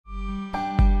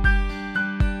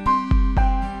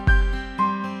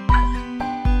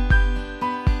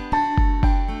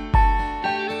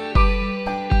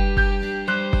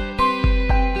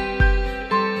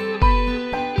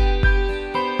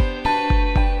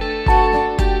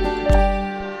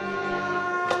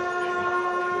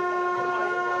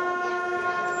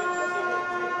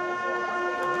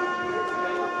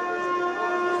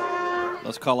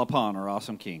call upon our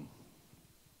awesome King.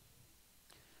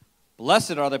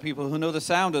 Blessed are the people who know the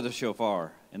sound of the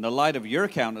shofar. In the light of your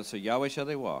countenance, O Yahweh, shall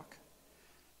they walk.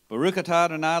 Baruch atah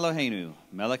Adonai Eloheinu,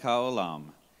 melech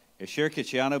haolam. Asher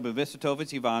kitchianu b'visatov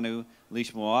tivanu,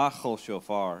 lishmoach chol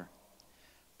shofar.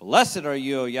 Blessed are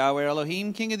you, O Yahweh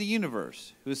Elohim, King of the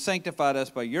universe, who has sanctified us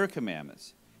by your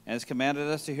commandments, and has commanded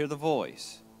us to hear the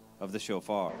voice of the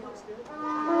shofar.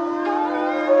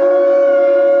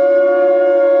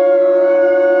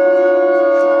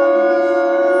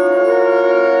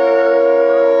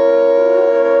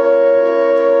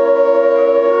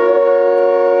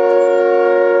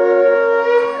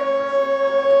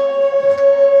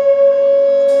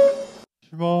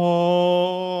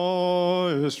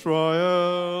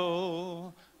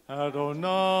 Israel, Adonai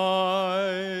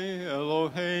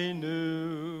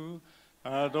Eloheinu,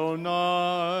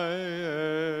 Adonai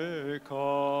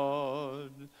Echad,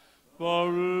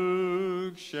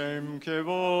 Baruch Shem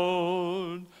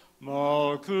Kevod,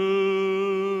 Malkuto,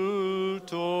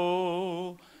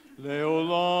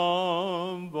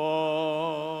 Leolam Vaed.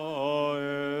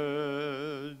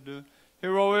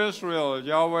 Hear, O Israel,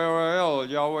 Yahweh Rael,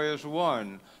 Yahweh is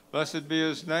one. Blessed be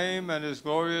his name and his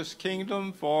glorious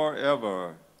kingdom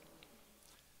forever.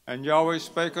 And Yahweh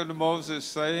spake unto Moses,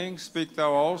 saying, Speak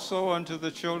thou also unto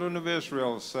the children of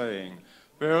Israel, saying,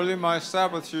 Verily my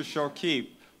Sabbath you shall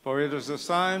keep, for it is a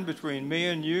sign between me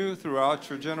and you throughout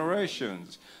your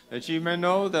generations, that ye may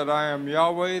know that I am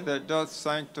Yahweh that doth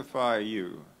sanctify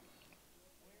you.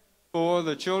 For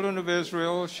the children of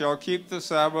Israel shall keep the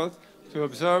Sabbath, to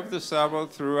observe the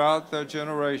Sabbath throughout their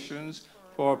generations,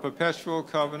 for a perpetual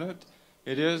covenant.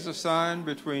 It is a sign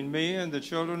between me and the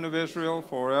children of Israel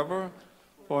forever.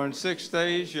 For in 6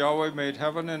 days Yahweh made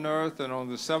heaven and earth, and on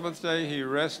the 7th day he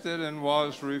rested and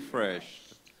was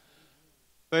refreshed.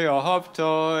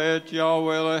 Ve'ahavta et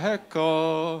Yahweh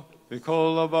Eleheka,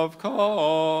 v'kol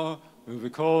lavavka,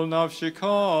 v'kol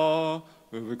nafshika,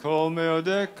 v'kol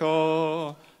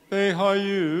meodeka,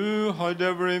 ve'hayu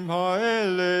hadevrim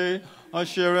ha'ele,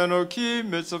 Asher enoki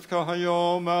mitzav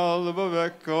kahayom al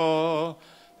levaveka,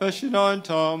 Veshinan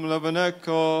tam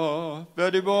levaneka,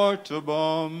 Vedibor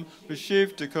tabam,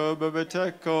 Veshivtika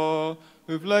beveteka,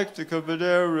 Uvlektika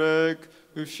vederek,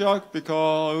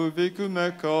 Uvshakbika,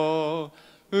 Uvikumeka,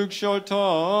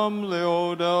 Ukshotam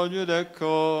leod al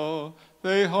yudeka,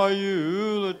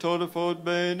 Vehayu letodafot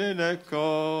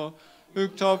beineneka,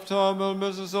 Uktavtam el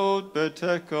mezazot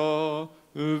beteka,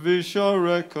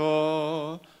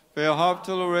 Uvishareka, You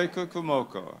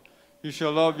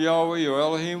shall love Yahweh your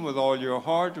Elohim with all your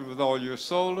heart, and with all your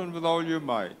soul, and with all your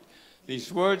might.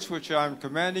 These words which I am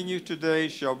commanding you today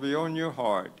shall be on your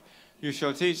heart. You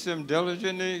shall teach them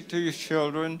diligently to your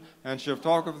children, and shall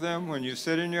talk of them when you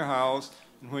sit in your house,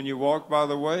 and when you walk by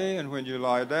the way, and when you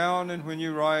lie down, and when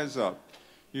you rise up.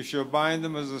 You shall bind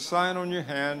them as a sign on your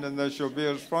hand, and they shall be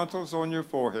as frontals on your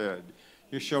forehead.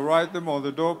 You shall write them on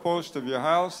the doorpost of your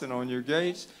house and on your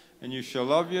gates, and you shall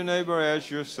love your neighbor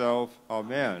as yourself.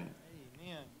 Amen.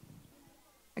 Amen.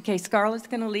 Okay, Scarlett's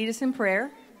going to lead us in prayer.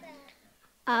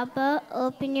 Abba,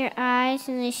 open your eyes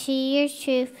and see your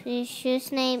truth. In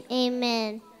Yeshua's name,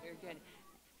 amen. Very good.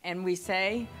 And we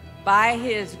say, by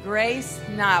his grace,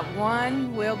 not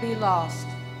one will be lost.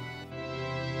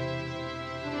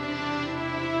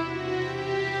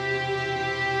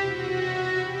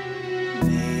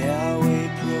 May Yahweh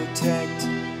protect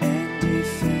and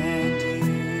defend.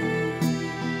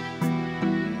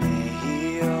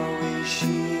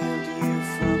 Shield you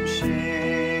from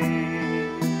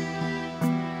shame.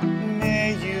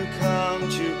 May you come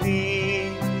to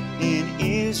be in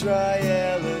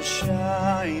Israel a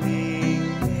shining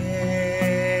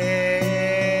name.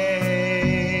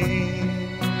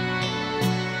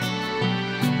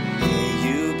 May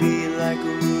you be like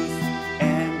Ruth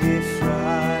and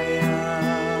Ephraim.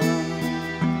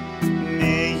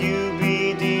 May you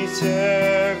be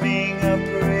deserving of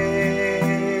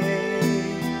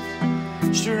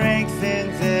strengthen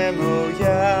them, O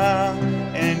Yah,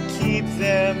 and keep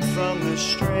them from the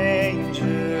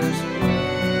stranger's way.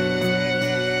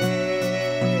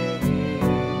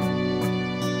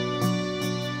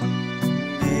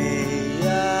 May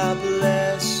Yah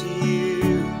bless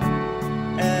you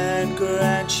and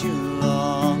grant you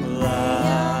long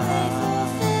life. May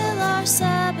fulfill our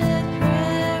Sabbath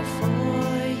prayer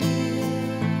for you.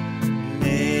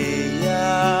 May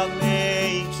Yah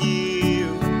make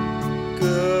you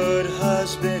good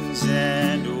husbands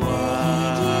and wives.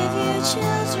 Give you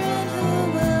children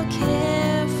who will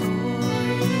care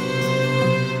for you.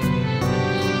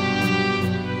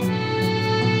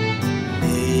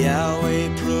 May Yahweh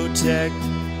protect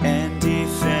and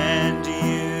defend you.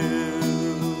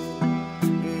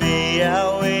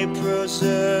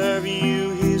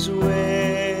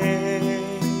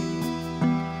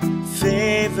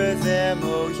 them,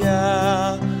 O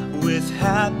Yah, with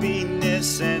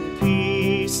happiness and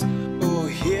peace. Oh,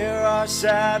 hear our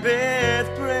Sabbath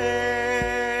prayer.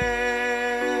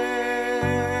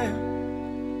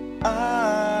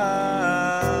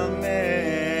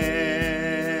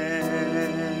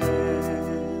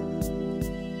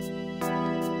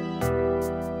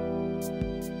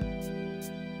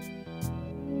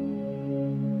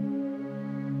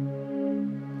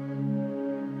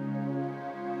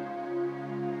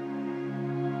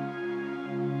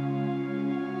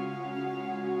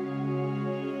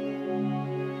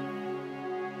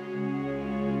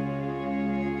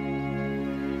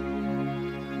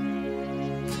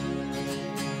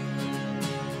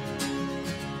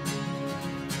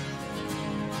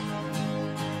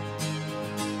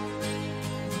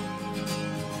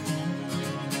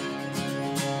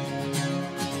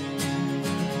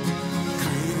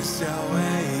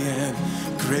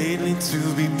 Greatly to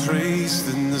be praised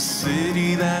in the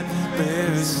city that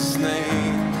bears his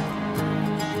name.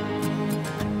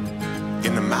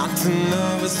 In the mountain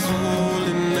of his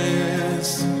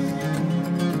holiness,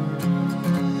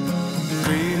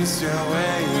 great is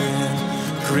Yahweh,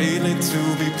 and greatly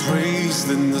to be praised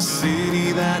in the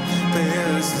city that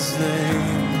bears his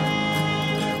name.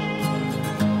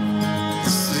 The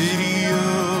city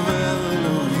of Elohim.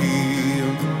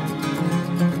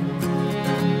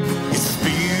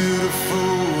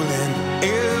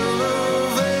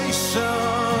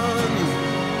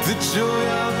 Joy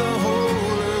of the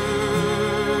whole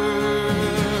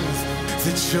earth,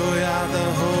 the joy of the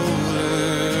whole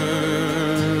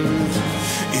earth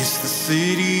is the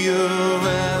city of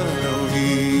Elohim.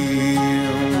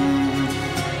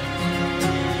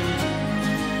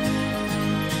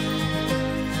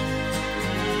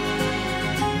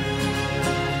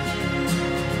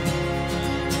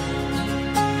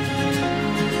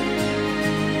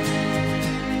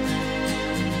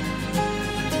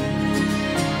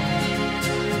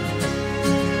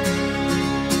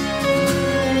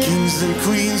 And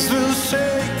queens will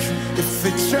shake if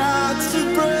they try to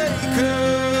break her.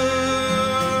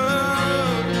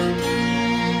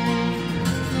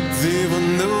 They will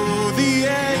know the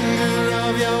anger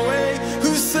of Yahweh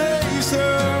who saves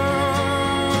her.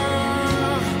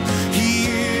 He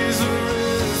is a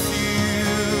refuge.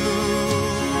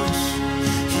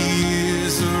 He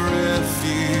is a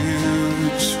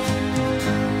refuge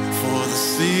for the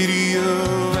city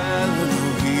of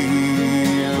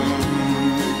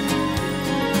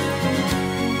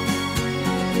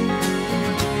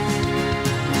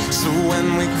when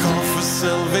we call for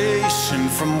salvation,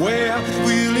 from where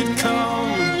will it come?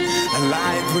 A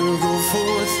light will go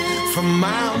forth from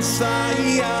Mount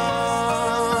Zion,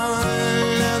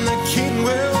 and the King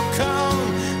will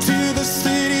come to the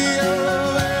city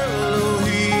of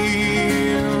Elohim.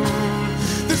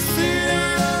 The city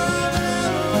of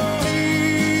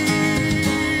Elohim.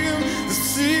 The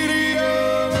city of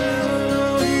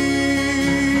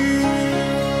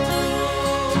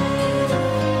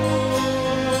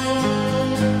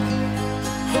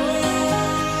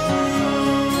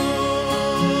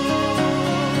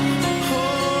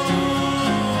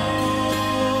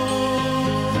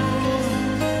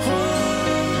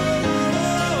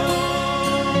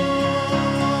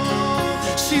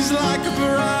like a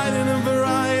bride in a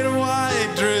bright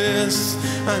white dress.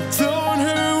 Adorn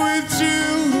her with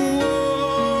jewels.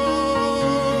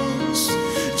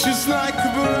 Just like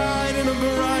a bride in a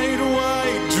bright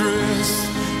white dress.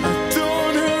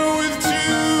 Adorn her with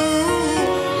jewels.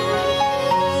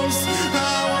 I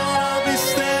wanna be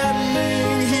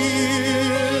standing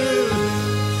here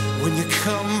when you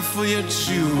come for your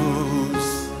jewels.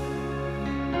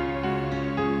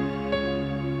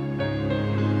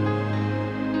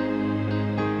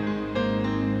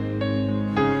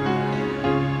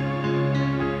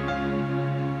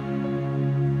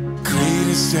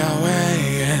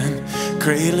 Yahweh, and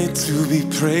greatly to be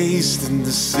praised in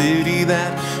the city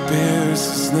that bears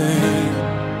his name.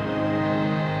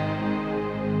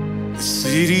 The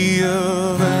city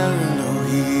of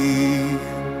Elohim.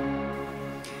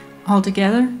 All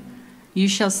together, you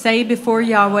shall say before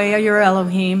Yahweh your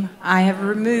Elohim, I have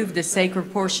removed the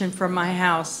sacred portion from my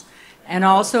house, and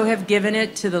also have given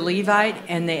it to the Levite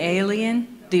and the alien,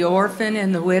 the orphan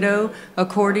and the widow,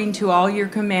 according to all your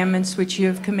commandments which you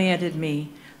have commanded me.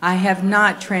 I have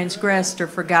not transgressed or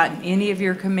forgotten any of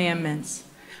your commandments.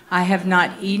 I have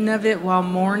not eaten of it while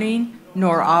mourning,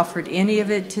 nor offered any of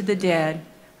it to the dead.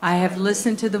 I have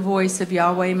listened to the voice of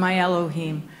Yahweh my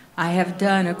Elohim. I have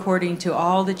done according to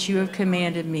all that you have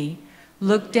commanded me.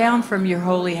 Look down from your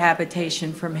holy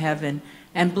habitation from heaven,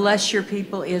 and bless your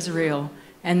people Israel,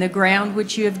 and the ground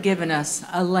which you have given us,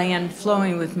 a land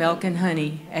flowing with milk and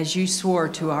honey, as you swore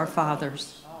to our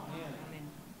fathers.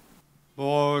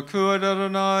 Baruch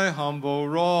Adonai, humble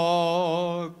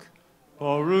rock.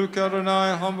 Baruch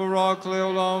Adonai, humble rock,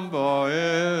 leolam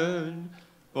ba'ed.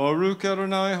 Baruch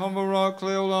Adonai, humble rock,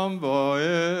 leolam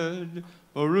ba'ed.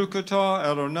 Baruch atah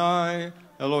Adonai,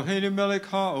 Eloheinu melech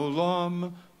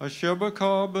ha'olam, asher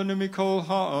b'ka b'nimikol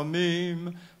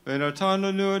ha'amim, v'natan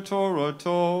lanu et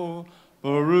torato.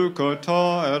 Baruch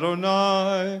atah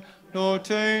Adonai,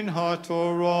 noten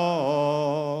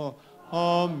ha'torah.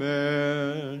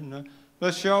 Amen.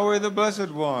 Bless Yahweh, the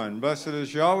Blessed One. Blessed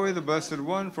is Yahweh, the Blessed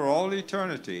One, for all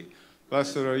eternity.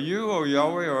 Blessed are you, O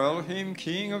Yahweh, our Elohim,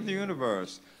 King of the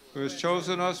universe, who has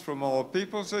chosen us from all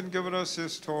peoples and given us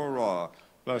his Torah.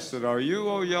 Blessed are you,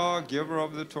 O Yah, giver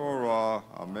of the Torah.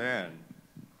 Amen.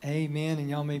 Amen, and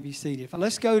y'all may be seated.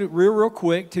 Let's go to real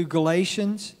quick to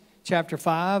Galatians chapter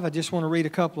 5. I just want to read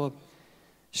a couple of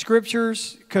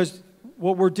scriptures, because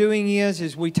what we're doing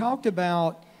is we talked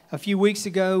about a few weeks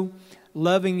ago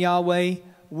loving Yahweh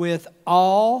with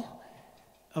all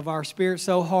of our spirit,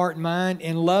 soul, heart, and mind,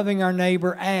 and loving our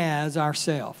neighbor as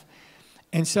ourselves.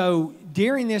 And so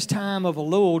during this time of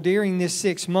Elul, during this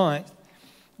 6 months,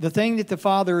 the thing that the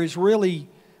Father has really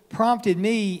prompted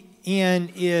me in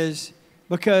is,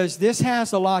 because this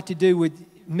has a lot to do with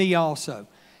me also.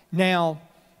 Now,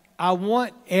 I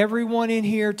want everyone in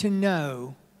here to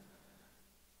know,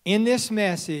 in this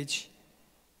message,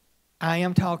 I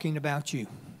am talking about you.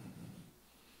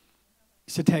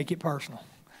 So take it personal,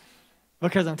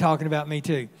 because I'm talking about me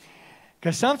too.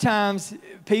 Because sometimes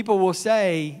people will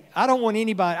say, I don't want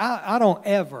anybody, I don't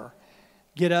ever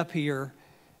get up here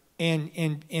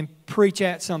and preach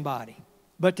at somebody.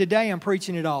 But today I'm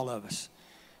preaching at all of us,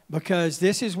 because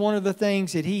this is one of the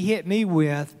things that he hit me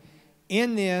with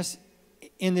in this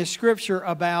scripture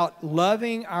about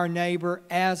loving our neighbor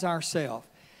as ourselves,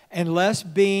 and let's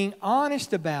being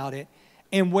honest about it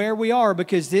and where we are,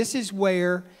 because this is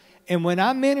where, and when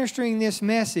I'm ministering this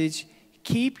message,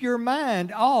 keep your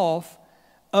mind off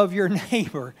of your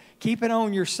neighbor. Keep it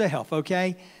on yourself,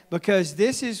 okay? Because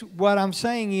this is what I'm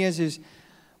saying is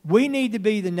we need to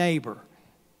be the neighbor.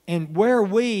 And where are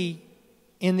we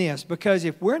in this? Because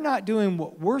if we're not doing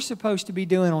what we're supposed to be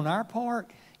doing on our part,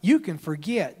 you can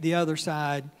forget the other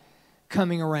side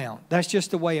coming around. That's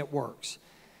just the way it works.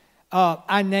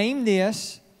 I named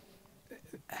this,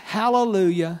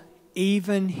 Hallelujah,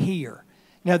 Even Here.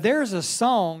 Now, there's a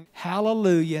song,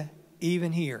 Hallelujah,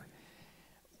 Even Here.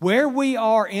 Where we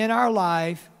are in our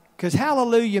life, because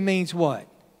hallelujah means what?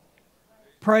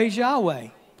 Praise Yahweh.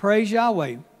 Praise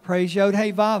Yahweh. Praise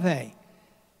Yod-Heh-Vav-Heh.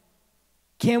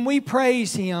 Can we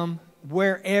praise Him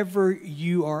wherever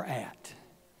you are at?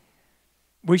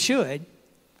 We should.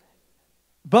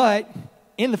 But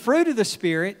in the fruit of the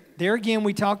Spirit, there again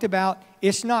we talked about,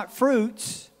 it's not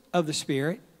fruits of the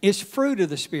Spirit, it's fruit of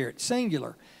the Spirit,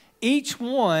 singular. Each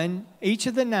one, each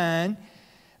of the 9,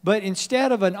 but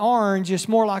instead of an orange, it's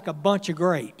more like a bunch of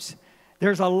grapes.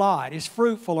 There's a lot. It's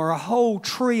fruitful, or a whole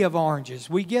tree of oranges.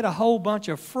 We get a whole bunch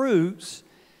of fruits,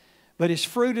 but it's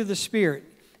fruit of the Spirit.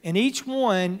 And each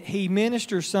one, He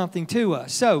ministers something to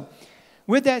us. So,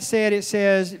 with that said, it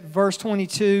says, verse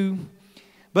 22,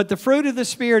 but the fruit of the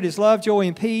Spirit is love, joy,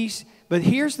 and peace. But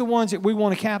here's the ones that we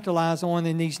want to capitalize on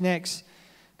in these next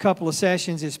couple of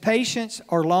sessions is patience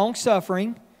or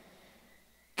long-suffering,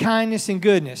 kindness, and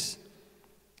goodness.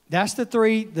 That's the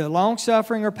 3, the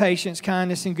long-suffering or patience,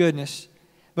 kindness, and goodness.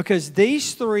 Because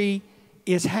these 3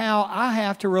 is how I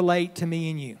have to relate to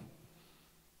me and you.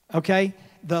 Okay?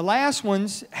 The last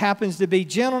ones happens to be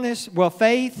gentleness, well,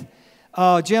 faith,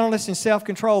 gentleness, and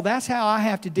self-control. That's how I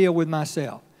have to deal with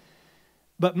myself.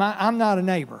 But I'm not a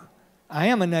neighbor. I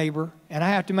am a neighbor, and I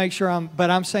have to make sure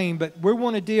but we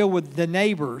want to deal with the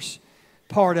neighbors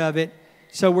part of it.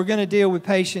 So we're going to deal with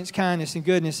patience, kindness, and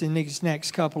goodness in these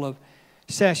next couple of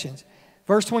sessions.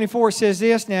 Verse 24 says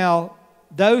this, now,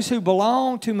 those who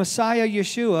belong to Messiah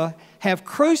Yeshua have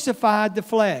crucified the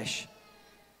flesh.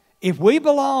 If we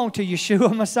belong to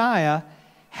Yeshua Messiah,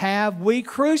 have we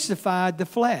crucified the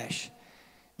flesh?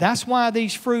 That's why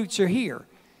these fruits are here.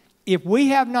 If we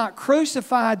have not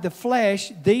crucified the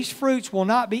flesh, these fruits will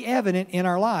not be evident in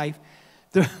our life.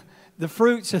 The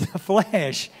fruits of the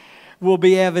flesh will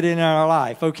be evident in our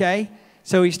life, okay?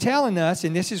 So he's telling us,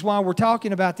 and this is why we're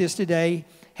talking about this today,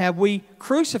 have we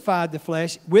crucified the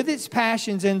flesh with its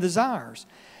passions and desires?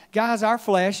 Guys, our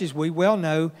flesh, as we well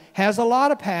know, has a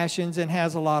lot of passions and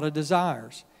has a lot of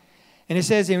desires. And it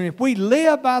says, and if we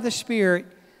live by the Spirit,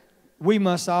 we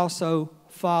must also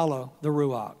follow the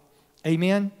Ruach.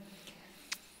 Amen?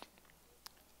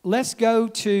 Let's go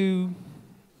to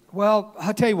Well,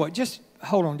 I'll tell you what, just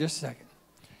hold on just a second.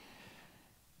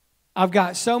 I've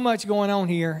got so much going on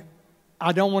here,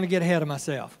 I don't want to get ahead of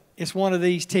myself. It's one of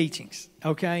these teachings,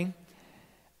 okay?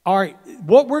 All right,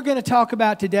 what we're going to talk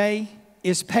about today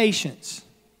is patience,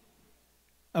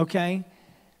 okay?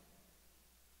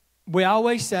 We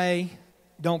always say,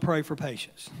 don't pray for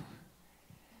patience.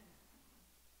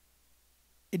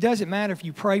 It doesn't matter if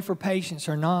you pray for patience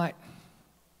or not.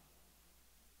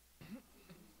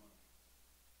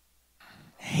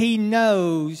 He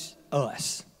knows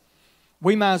us.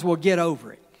 We might as well get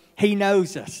over it. He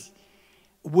knows us.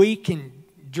 We can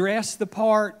dress the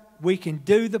part. We can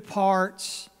do the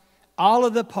parts. All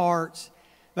of the parts.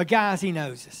 But guys, He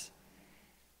knows us.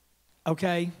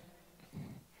 Okay?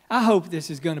 I hope this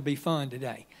is going to be fun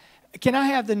today. Can I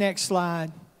have the next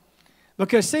slide?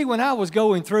 Because see, when I was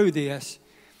going through this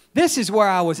is where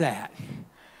I was at.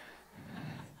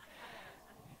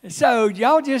 So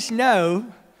y'all just know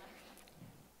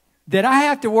that I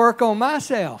have to work on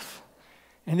myself.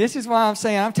 And this is why I'm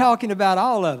saying I'm talking about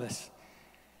all of us.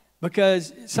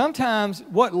 Because sometimes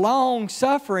what long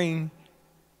suffering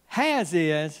has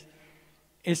is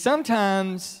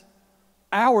sometimes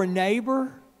our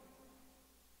neighbor,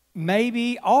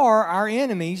 maybe, or our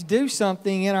enemies do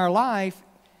something in our life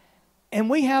and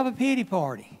we have a pity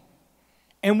party.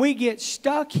 And we get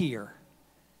stuck here.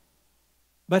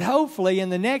 But hopefully in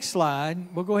the next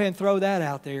slide, we'll go ahead and throw that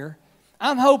out there.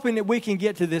 I'm hoping that we can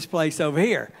get to this place over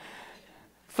here.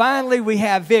 Finally, we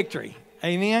have victory.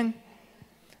 Amen?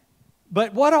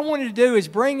 But what I wanted to do is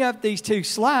bring up these two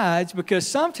slides because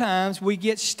sometimes we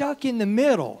get stuck in the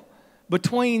middle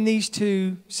between these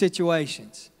two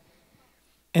situations.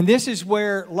 And this is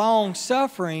where long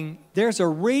suffering, there's a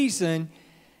reason.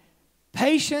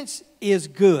 Patience is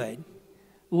good.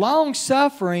 Long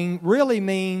suffering really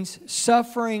means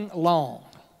suffering long.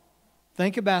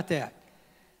 Think about that.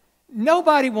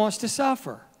 Nobody wants to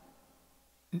suffer.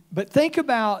 But think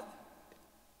about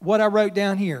what I wrote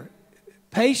down here.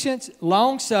 Patience,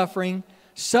 long suffering,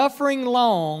 suffering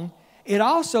long. It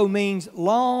also means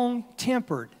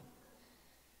long-tempered.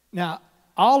 Now,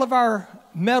 all of our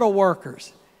metal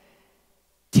workers,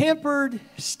 tempered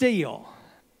steel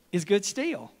is good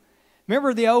steel.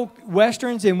 Remember the old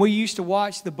westerns, and we used to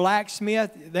watch the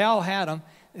blacksmith? They all had them.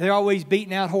 They're always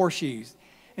beating out horseshoes.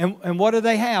 And what do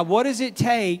they have? What does it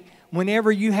take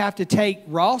whenever you have to take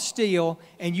raw steel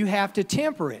and you have to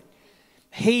temper it?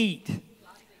 Heat.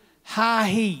 High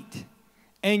heat.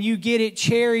 And you get it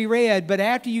cherry red. But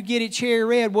after you get it cherry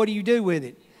red, what do you do with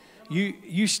it?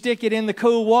 You stick it in the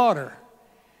cool water.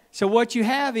 So what you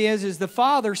have is the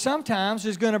Father sometimes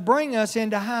is going to bring us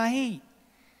into high heat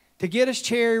to get us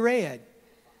cherry red.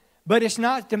 But it's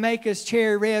not to make us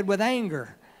cherry red with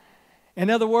anger. In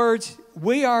other words,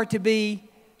 we are to be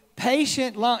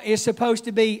patient. It's supposed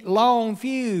to be long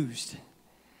fused.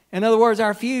 In other words,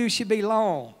 our fuse should be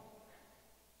long.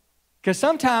 Because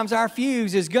sometimes our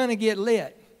fuse is going to get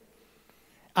lit.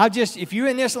 If you're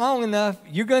in this long enough,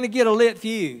 you're going to get a lit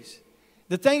fuse.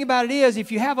 The thing about it is,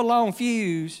 if you have a long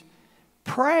fuse,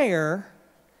 prayer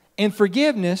and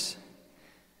forgiveness,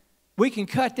 we can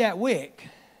cut that wick.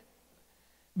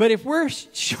 But if we're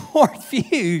short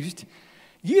fused,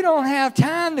 you don't have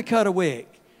time to cut a wick.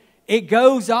 It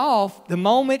goes off. The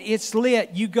moment it's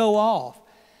lit, you go off.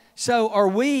 So are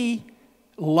we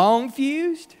long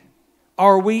fused?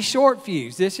 Or are we short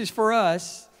fused? This is for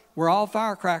us. We're all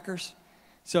firecrackers.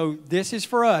 So this is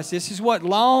for us. This is what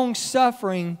long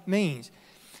suffering means.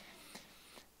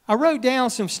 I wrote down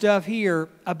some stuff here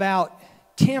about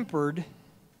tempered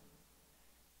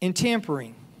and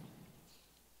tempering.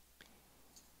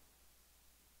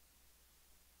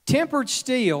 Tempered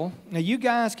steel, now you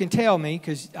guys can tell me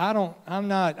because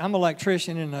I'm an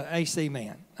electrician and an AC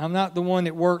man. I'm not the one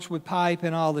that works with pipe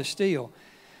and all this steel.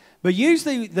 But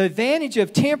usually the advantage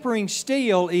of tempering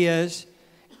steel is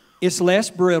it's less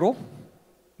brittle.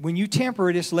 When you temper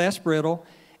it, it's less brittle.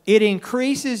 It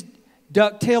increases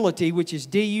ductility, which is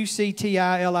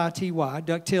D-U-C-T-I-L-I-T-Y,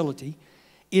 ductility.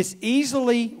 It's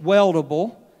easily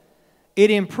weldable.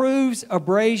 It improves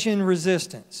abrasion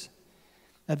resistance.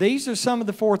 Now, these are some of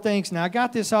the 4 things. Now, I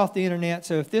got this off the internet,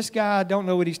 so if this guy don't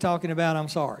know what he's talking about, I'm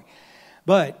sorry.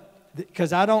 But,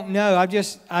 because I don't know,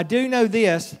 I do know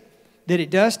this, that it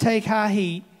does take high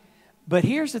heat. But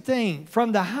here's the thing.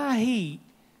 From the high heat,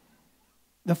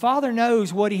 the Father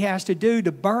knows what He has to do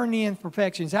to burn the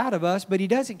imperfections out of us, but He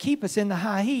doesn't keep us in the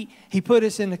high heat. He put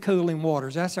us in the cooling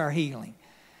waters. That's our healing.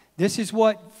 This is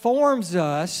what forms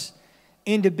us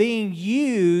into being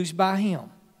used by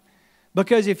Him.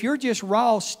 Because if you're just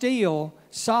raw steel,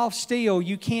 soft steel,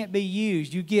 you can't be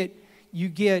used. You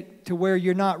get to where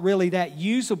you're not really that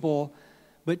usable.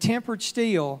 but tempered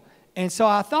still. And so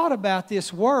I thought about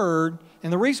this word,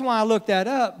 and the reason why I looked that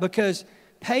up, because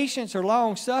patience or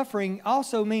long-suffering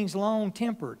also means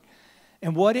long-tempered,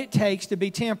 and what it takes to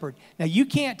be tempered. Now, you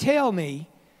can't tell me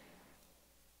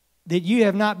that you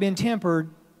have not been tempered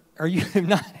or you have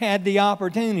not had the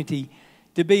opportunity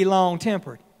to be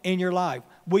long-tempered in your life.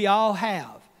 We all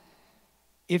have.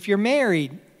 If you're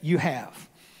married, you have.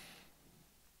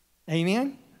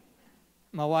 Amen?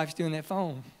 My wife's doing that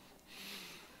phone.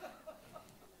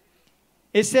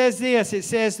 It says this, it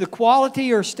says the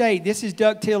quality or state, this is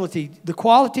ductility, the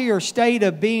quality or state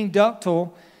of being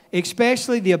ductile,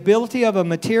 especially the ability of a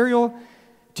material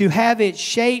to have its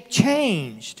shape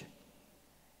changed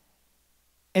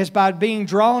as by being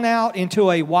drawn out into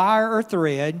a wire or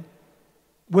thread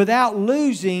without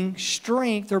losing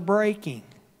strength or breaking.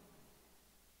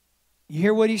 You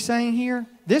hear what he's saying here?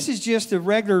 This is just a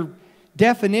regular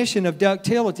definition of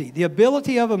ductility, the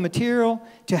ability of a material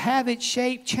to have its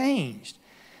shape changed.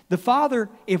 The Father,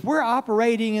 if we're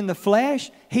operating in the flesh,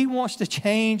 He wants to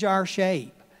change our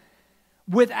shape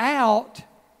without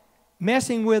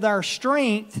messing with our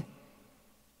strength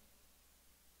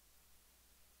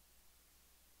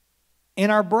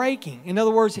and our breaking. In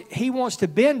other words, He wants to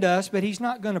bend us, but He's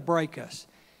not going to break us.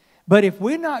 But if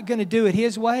we're not going to do it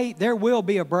His way, there will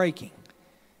be a breaking.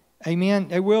 Amen?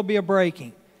 There will be a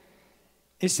breaking.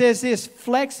 It says this,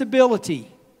 flexibility,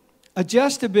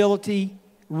 adjustability,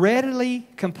 readily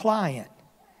compliant.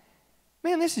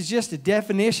 Man, this is just a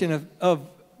definition of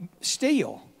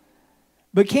steel.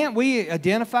 But can't we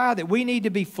identify that we need to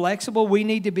be flexible? We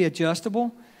need to be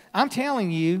adjustable? I'm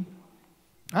telling you,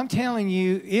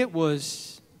 it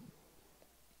was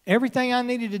everything I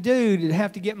needed to do to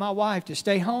have to get my wife to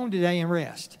stay home today and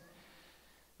rest.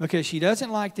 Because she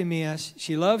doesn't like to miss.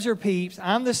 She loves her peeps.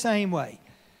 I'm the same way.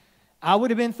 I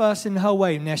would have been fussing the whole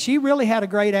way. Now, she really had a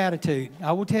great attitude.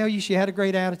 I will tell you, she had a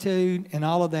great attitude and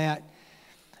all of that.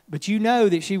 But you know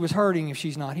that she was hurting if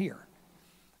she's not here.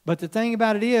 But the thing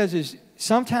about it is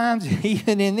sometimes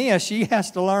even in this, she has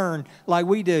to learn like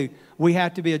we do. We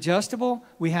have to be adjustable.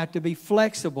 We have to be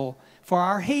flexible for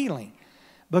our healing.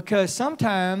 Because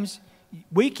sometimes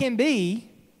we can be,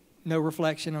 no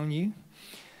reflection on you,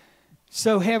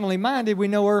 so heavenly minded we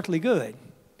know earthly good.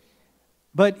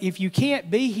 But if you can't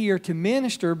be here to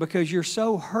minister because you're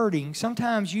so hurting,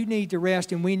 sometimes you need to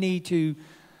rest and we need to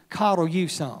coddle you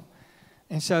some.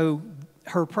 And so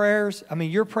her prayers,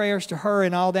 your prayers to her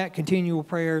and all that continual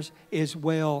prayers is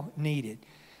well needed.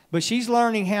 But she's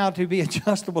learning how to be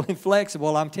adjustable and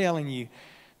flexible, I'm telling you,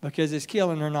 because it's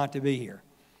killing her not to be here.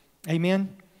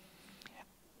 Amen?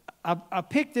 I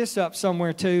picked this up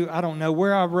somewhere too. I don't know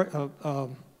where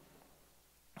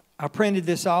I printed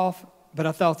this off, but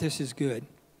I thought this is good.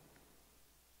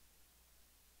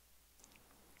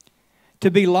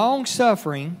 To be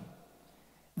long-suffering,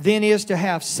 then, is to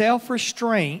have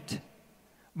self-restraint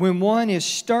when one is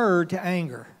stirred to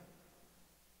anger.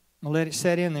 I'm going to let it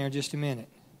set in there just a minute.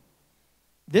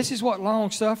 This is what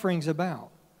long-suffering is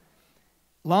about.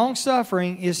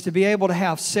 Long-suffering is to be able to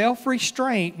have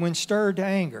self-restraint when stirred to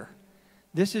anger.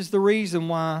 This is the reason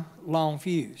why long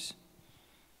fuse.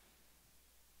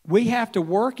 We have to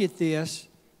work at this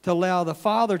to allow the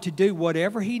Father to do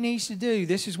whatever He needs to do.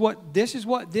 This is what this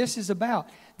is about.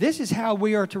 This is how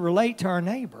we are to relate to our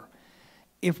neighbor.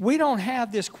 If we don't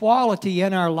have this quality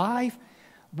in our life,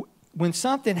 when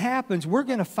something happens, we're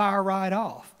going to fire right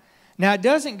off. Now, it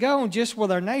doesn't go just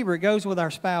with our neighbor. It goes with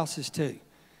our spouses too.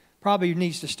 Probably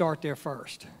needs to start there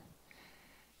first.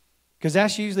 Because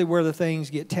that's usually where the things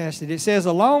get tested. It says,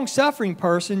 a long-suffering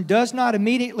person does not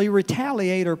immediately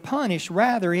retaliate or punish.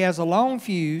 Rather, he has a long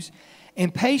fuse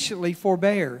and patiently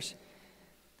forbears.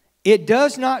 It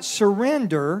does not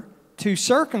surrender to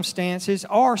circumstances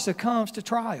or succumbs to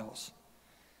trials.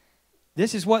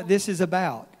 This is what this is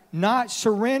about. Not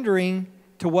surrendering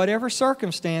to whatever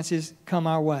circumstances come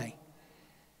our way.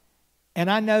 And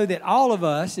I know that all of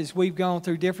us, as we've gone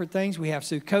through different things, we have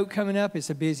Sukkot coming up. It's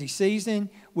a busy season.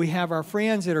 We have our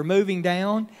friends that are moving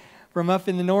down from up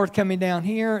in the north coming down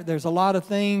here. There's a lot of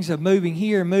things of moving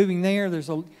here, moving there.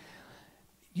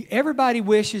 Everybody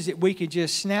wishes that we could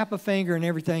just snap a finger and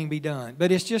everything be done.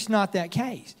 But it's just not that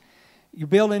case. You're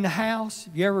building a house.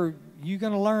 You're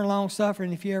going to learn long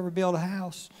suffering if you ever build a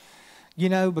house.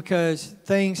 Because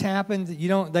things happen.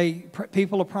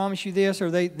 People will promise you this or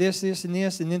this, and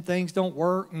this, and then things don't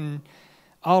work and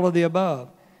all of the above.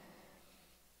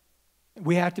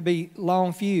 We have to be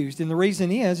long fused. And the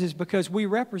reason is because we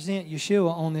represent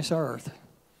Yeshua on this earth.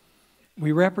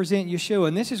 We represent Yeshua.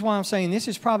 And this is why I'm saying this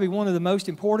is probably one of the most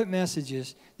important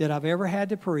messages that I've ever had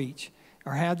to preach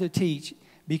or had to teach,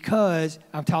 because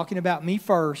I'm talking about me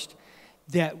first.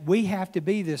 that we have to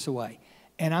be this way.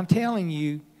 And I'm telling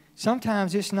you,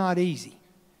 sometimes it's not easy.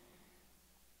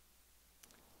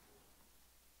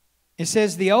 It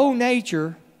says the old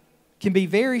nature can be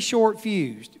very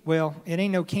short-fused. Well, it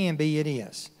ain't no can be, it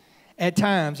is. At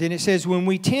times. And it says when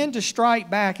we tend to strike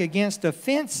back against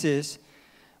offenses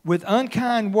with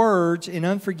unkind words and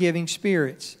unforgiving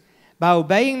spirits. By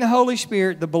obeying the Holy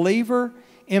Spirit, the believer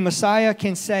in Messiah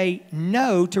can say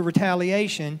no to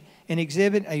retaliation and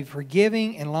exhibit a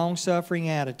forgiving and long-suffering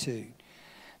attitude.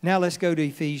 Now let's go to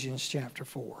Ephesians chapter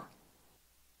 4.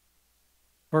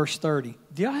 Verse 30.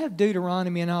 Do y'all have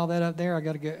Deuteronomy and all that up there? I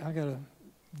got to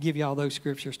give you all those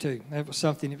scriptures too. That was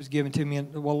something that was given to me a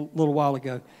little while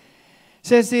ago. It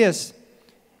says this,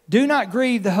 do not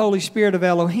grieve the Holy Spirit of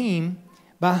Elohim,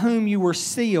 by whom you were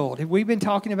sealed. Have we been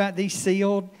talking about these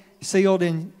sealed? Sealed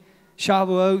in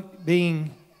Shavuot,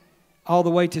 being all the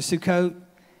way to Sukkot.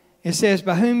 It says,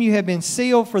 by whom you have been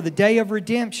sealed for the day of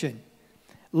redemption.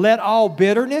 Let all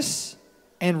bitterness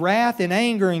and wrath and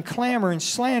anger and clamor and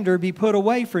slander be put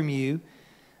away from you,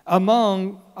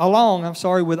 along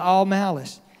with all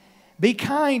malice. Be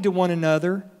kind to one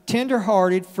another,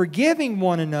 tender-hearted, forgiving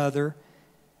one another,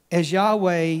 as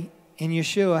Yahweh in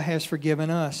Yeshua has forgiven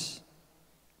us.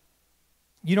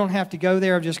 You don't have to go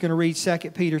there. I'm just going to read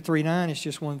 2 Peter 3:9. It's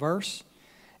just one verse.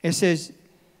 It says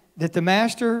that the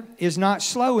master is not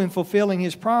slow in fulfilling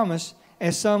his promise,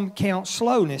 as some count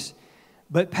slowness,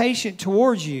 but patient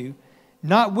towards you,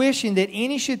 not wishing that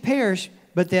any should perish,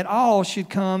 but that all should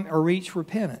come or reach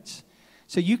repentance.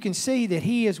 So you can see that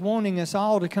he is wanting us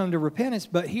all to come to repentance.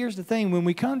 But here's the thing. When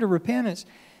we come to repentance,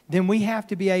 then we have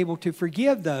to be able to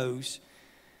forgive those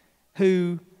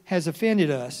who has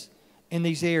offended us in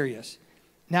these areas.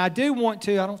 Now, I do want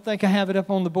to, I don't think I have it up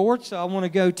on the board, so I want to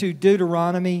go to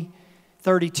Deuteronomy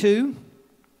 32.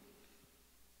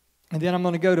 And then I'm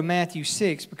going to go to Matthew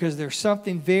 6, because there's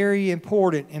something very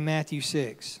important in Matthew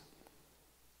 6.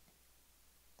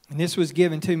 And this was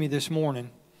given to me this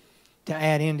morning to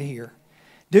add into here.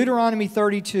 Deuteronomy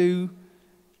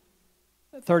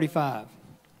 32:35.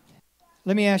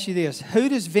 Let me ask you this. Who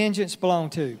does vengeance belong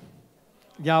to?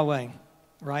 Yahweh.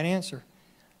 Right answer.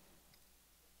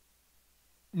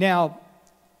 Now,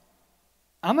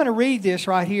 I'm going to read this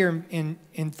right here in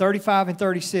 35 and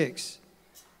 36.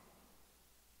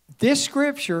 This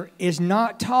scripture is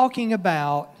not talking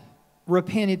about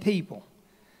repented people.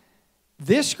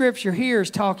 This scripture here is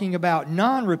talking about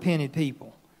non-repented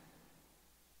people.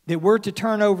 That we're to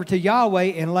turn over to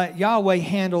Yahweh and let Yahweh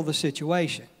handle the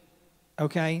situation.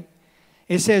 Okay?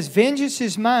 It says, vengeance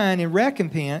is mine and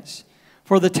recompense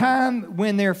for the time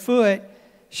when their foot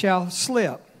shall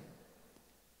slip.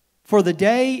 For the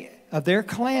day of their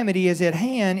calamity is at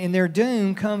hand, and their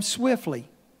doom comes swiftly.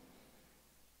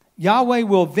 Yahweh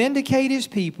will vindicate His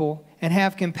people and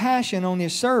have compassion on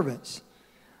His servants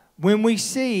when we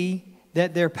see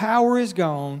that their power is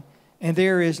gone and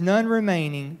there is none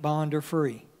remaining, bond or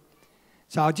free.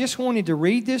 So I just wanted to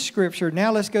read this scripture.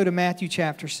 Now let's go to Matthew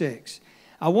chapter 6.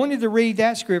 I wanted to read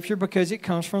that scripture because it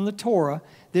comes from the Torah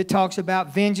that talks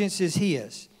about vengeance is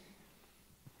His.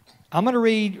 I'm going to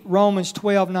read Romans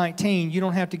 12:19. You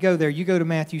don't have to go there. You go to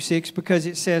Matthew 6 because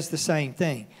it says the same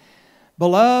thing.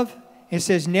 Beloved, it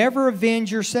says, never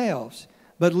avenge yourselves,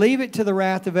 but leave it to the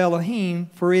wrath of Elohim,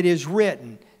 for it is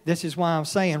written. This is why I'm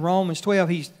saying Romans 12,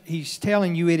 he's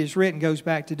telling you it is written, goes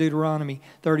back to Deuteronomy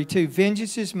 32.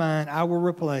 Vengeance is mine, I will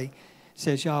repay,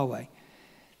 says Yahweh.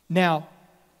 Now,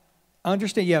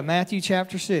 understand, Matthew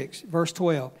chapter 6, verse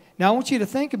 12. Now, I want you to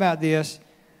think about this.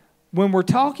 When we're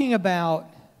talking about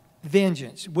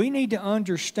vengeance, we need to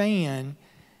understand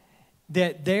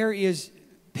that there is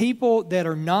people that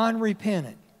are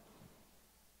non-repentant.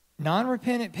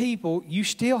 Non-repentant people, you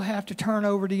still have to turn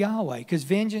over to Yahweh because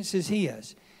vengeance is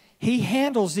His. He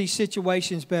handles these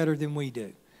situations better than we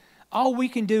do. All we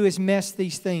can do is mess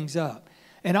these things up.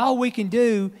 And all we can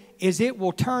do is it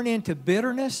will turn into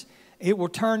bitterness. It will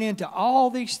turn into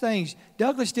all these things.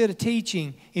 Douglas did a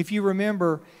teaching, if you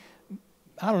remember,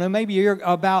 I don't know, maybe a year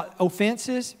about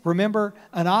offenses. Remember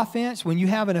an offense? When you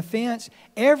have an offense,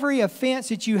 every offense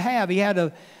that you have, he had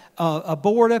a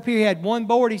board up here. He had one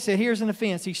board. He said, here's an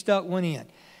offense. He stuck one in.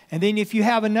 And then if you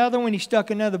have another one, he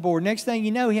stuck another board. Next thing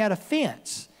you know, he had a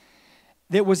fence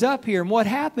that was up here. And what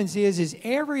happens is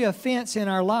every offense in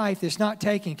our life that's not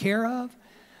taken care of,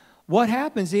 what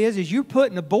happens is you're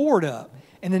putting a board up.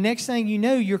 And the next thing you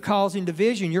know, you're causing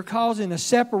division. You're causing a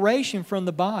separation from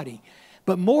the body.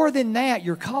 But more than that,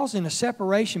 you're causing a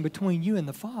separation between you and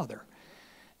the Father.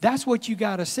 That's what you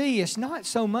got to see. It's not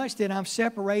so much that I'm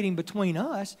separating between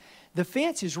us. The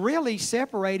fence is really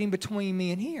separating between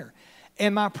me and here.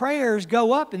 And my prayers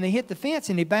go up and they hit the fence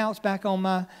and they bounce back on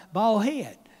my bald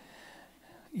head.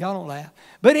 Y'all don't laugh.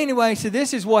 But anyway, so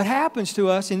this is what happens to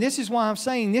us, and this is why I'm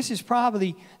saying this is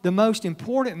probably the most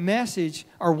important message,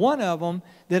 or one of them,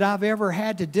 that I've ever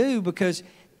had to do, because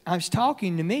I was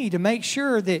talking to me to make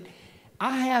sure that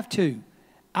I have to,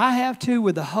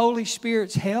 with the Holy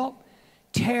Spirit's help,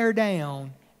 tear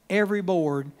down every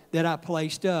board that I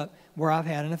placed up where I've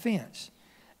had an offense.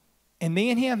 And me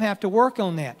and him have to work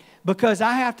on that, because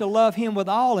I have to love him with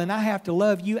all, and I have to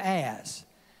love you as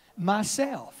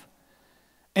myself.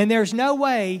 And there's no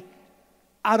way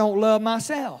I don't love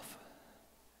myself.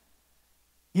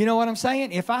 You know what I'm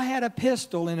saying? If I had a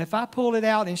pistol and if I pulled it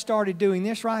out and started doing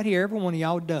this right here, every one of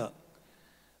y'all would duck.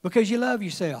 Because you love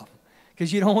yourself.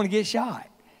 Because you don't want to get shot.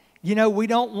 You know, we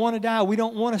don't want to die. We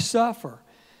don't want to suffer.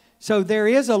 So there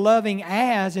is a loving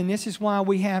as, and this is why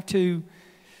we have to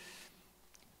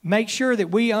make sure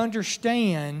that we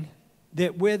understand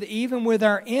that even with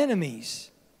our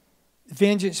enemies,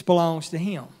 vengeance belongs to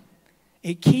him.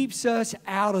 It keeps us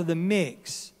out of the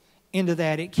mix into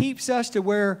that. It keeps us to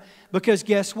where, because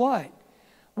guess what?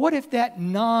 What if that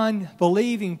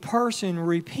non-believing person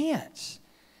repents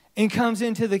and comes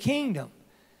into the kingdom?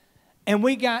 And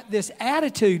we got this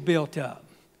attitude built up.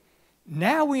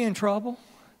 Now we're in trouble.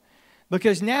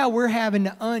 Because now we're having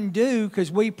to undo, because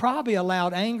we probably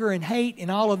allowed anger and hate and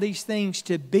all of these things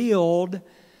to build.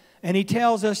 And he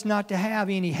tells us not to have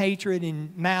any hatred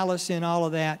and malice and all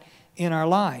of that in our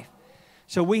life.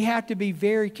 So we have to be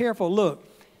very careful. Look,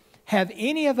 have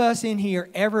any of us in here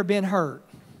ever been hurt?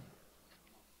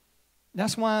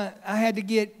 That's why I had to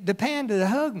get the panda to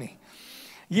hug me.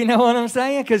 You know what I'm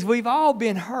saying? Because we've all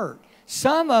been hurt.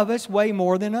 Some of us way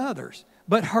more than others.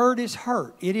 But hurt is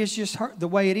hurt. It is just hurt the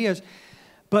way it is.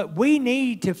 But we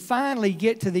need to finally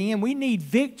get to the end. We need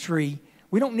victory.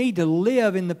 We don't need to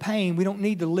live in the pain. We don't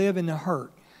need to live in the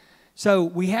hurt. So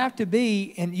we have to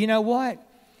be, and you know what?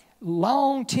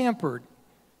 Long-tempered.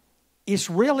 It's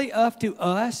really up to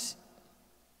us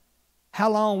how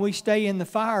long we stay in the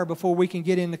fire before we can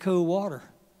get in the cool water.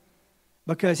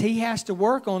 Because he has to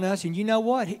work on us. And you know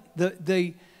what?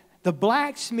 The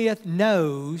blacksmith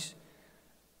knows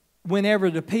whenever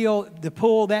to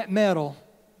pull that metal,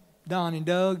 Don and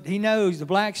Doug, he knows, the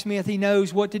blacksmith, he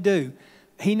knows what to do.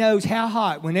 He knows how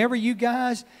hot. Whenever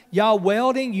y'all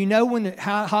welding, you know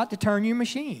how hot to turn your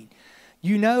machine.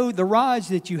 You know the rods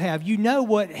that you have. You know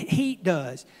what heat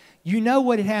does. You know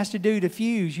what it has to do to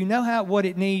fuse. You know what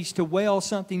it needs to weld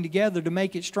something together to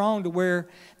make it strong, to where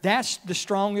that's the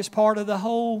strongest part of the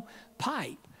whole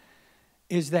pipe,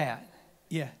 is that.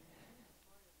 Yeah.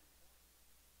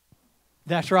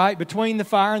 That's right. Between the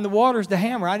fire and the water is the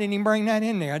hammer. I didn't even bring that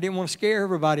in there. I didn't want to scare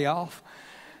everybody off.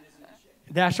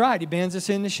 That's right. It bends us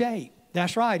into shape.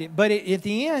 That's right. But at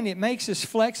the end, it makes us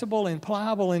flexible and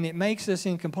pliable, and it makes us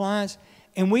in compliance,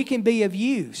 and we can be of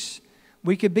use.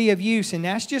 We could be of use, and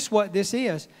that's just what this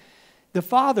is. The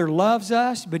Father loves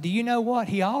us, but do you know what?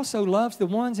 He also loves the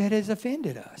ones that has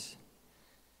offended us.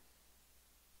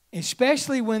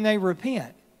 Especially when they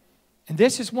repent. And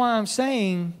this is why I'm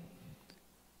saying,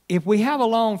 if we have a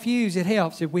long fuse, it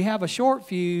helps. If we have a short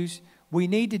fuse, we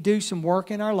need to do some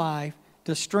work in our life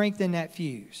to strengthen that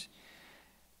fuse.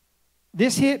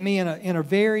 This hit me in a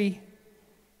very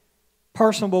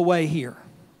personable way here.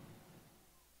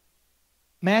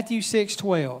 Matthew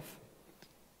 6:12.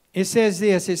 It says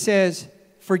this. It says,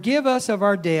 "Forgive us of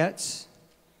our debts,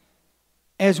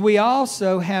 as we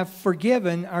also have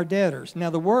forgiven our debtors."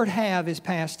 Now the word "have" is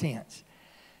past tense.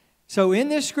 So in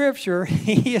this scripture,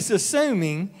 he is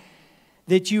assuming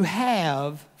that you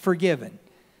have forgiven.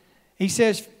 He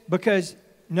says, because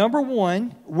number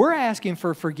one, we're asking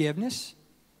for forgiveness.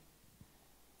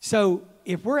 So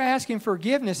if we're asking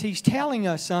forgiveness, he's telling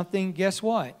us something. Guess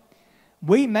what?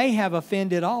 We may have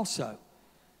offended also.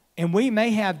 And we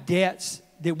may have debts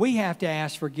that we have to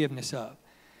ask forgiveness of.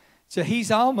 So he's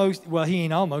almost, well, he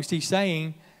ain't almost, he's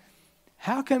saying,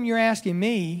 how come you're asking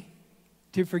me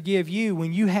to forgive you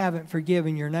when you haven't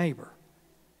forgiven your neighbor?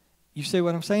 You see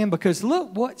what I'm saying? Because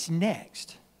look what's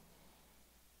next.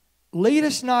 Lead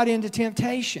us not into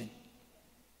temptation.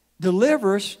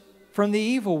 Deliver us from the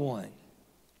evil one.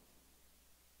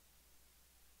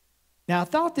 Now I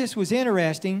thought this was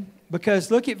interesting,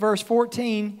 because look at verse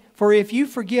 14. For if you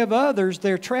forgive others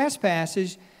their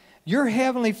trespasses, your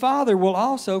heavenly Father will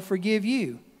also forgive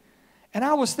you. And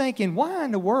I was thinking, why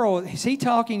in the world is he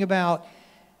talking about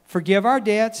forgive our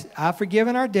debts? I've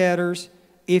forgiven our debtors.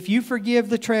 If you forgive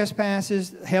the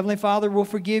trespasses, Heavenly Father will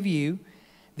forgive you.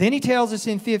 Then he tells us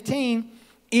in 15,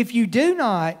 if you do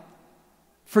not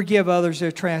forgive others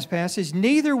their trespasses,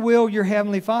 neither will your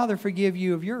Heavenly Father forgive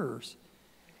you of yours.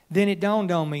 then it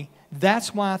dawned on me,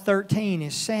 that's why 13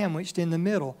 is sandwiched in the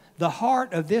middle. The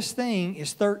heart of this thing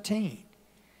is 13.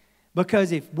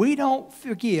 Because if we don't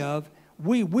forgive,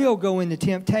 we will go into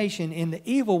temptation and the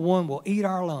evil one will eat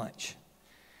our lunch.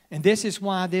 And this is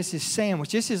why this is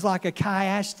sandwiched. This is like a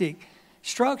chiastic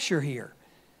structure here.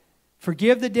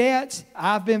 Forgive the debts,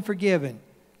 I've been forgiven.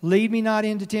 Lead me not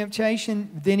into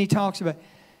temptation. Then he talks about.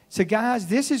 So guys,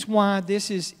 this is why this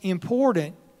is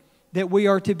important that we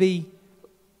are to be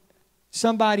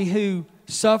somebody who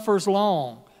suffers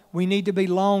long. We need to be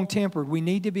long-tempered. We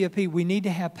need to be a people. We need to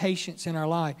have patience in our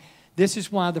life. This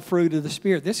is why the fruit of the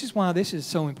Spirit. This is why this is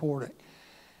so important.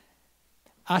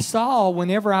 I saw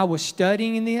whenever I was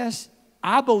studying this,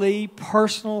 I believe,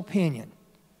 personal opinion,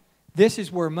 this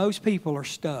is where most people are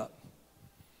stuck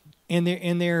in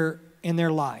their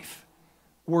life.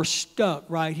 We're stuck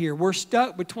right here. We're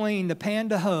stuck between the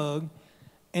panda hug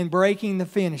and breaking the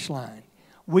finish line.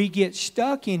 We get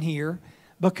stuck in here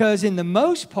because in the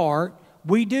most part,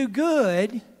 we do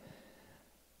good.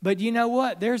 But you know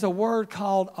what? There's a word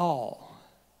called all.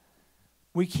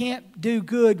 We can't do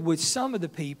good with some of the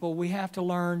people. We have to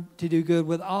learn to do good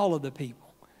with all of the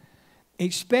people.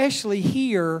 Especially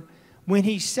here when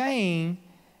he's saying,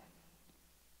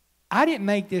 I didn't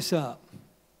make this up.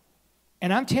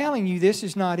 And I'm telling you, this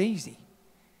is not easy.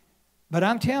 But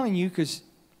I'm telling you because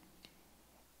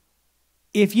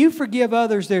if you forgive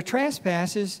others their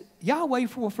trespasses, Yahweh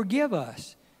will forgive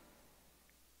us.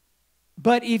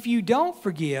 But if you don't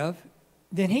forgive,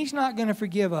 then He's not going to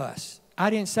forgive us. I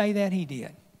didn't say that, He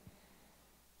did.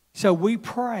 So we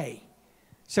pray.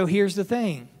 So here's the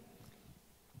thing.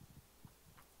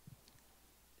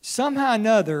 Somehow or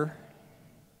another,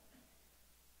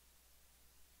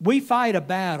 we fight a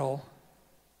battle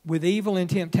with evil and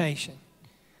temptation.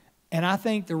 And I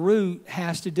think the root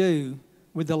has to do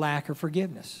with the lack of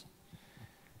forgiveness.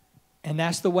 And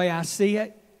that's the way I see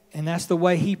it. And that's the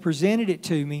way He presented it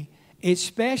to me.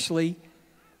 Especially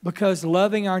because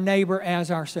loving our neighbor as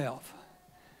ourselves.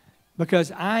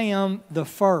 Because I am the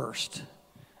first.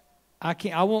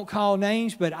 I won't call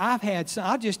names, but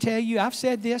I'll just tell you, I've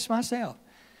said this myself.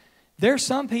 There's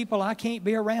some people I can't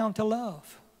be around to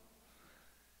love.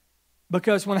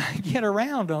 Because when I get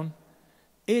around them,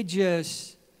 it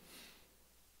just...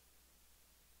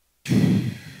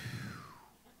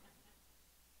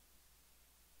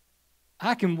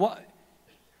 I can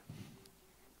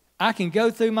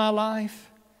go through my life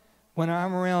when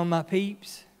I'm around my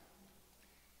peeps,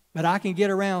 but I can get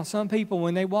around some people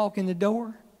when they walk in the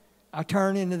door, I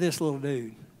turn into this little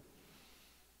dude.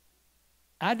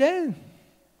 I do.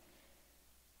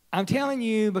 I'm telling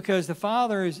you because the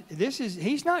Father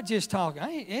He's not just talking.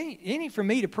 It ain't for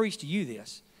me to preach to you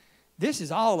this. This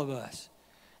is all of us.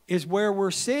 Is where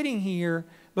we're sitting here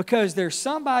because there's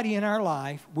somebody in our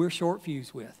life we're short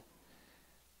fused with.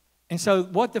 And so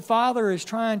what the Father is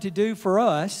trying to do for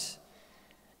us,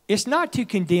 it's not to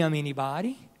condemn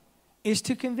anybody, it's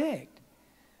to convict.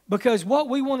 Because what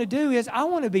we want to do is, I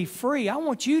want to be free. I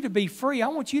want you to be free. I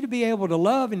want you to be able to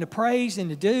love and to praise and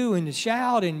to do and to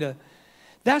shout and to...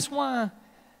 That's why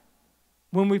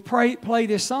when we play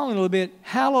this song a little bit,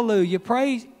 hallelujah,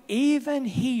 praise, even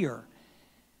here.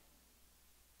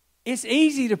 It's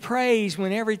easy to praise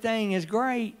when everything is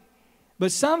great.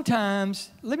 But sometimes,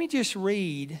 let me just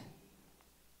read...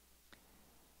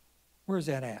 Where's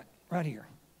that at? Right here.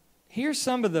 Here's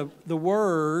some of the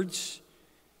words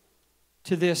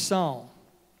to this song.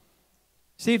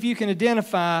 See if you can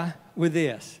identify with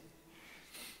this.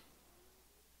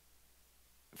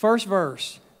 First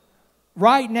verse.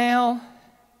 Right now,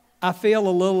 I feel a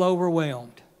little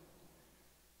overwhelmed.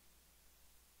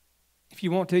 If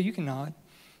you want to, you can nod.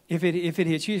 If it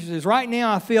hits you, it says, right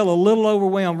now, I feel a little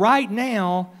overwhelmed. Right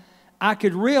now, I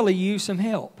could really use some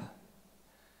help.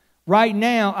 Right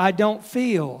now, I don't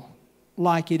feel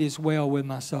like it is well with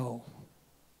my soul.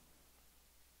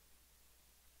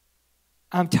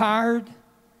 I'm tired.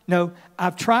 No,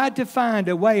 I've tried to find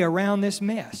a way around this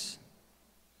mess.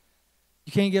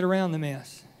 You can't get around the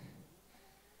mess.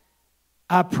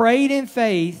 I prayed in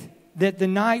faith that the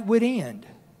night would end.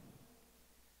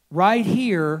 Right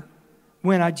here,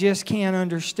 when I just can't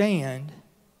understand,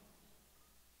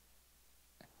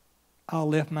 I'll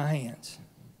lift my hands.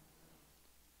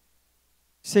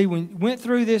 See, when you went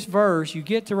through this verse, you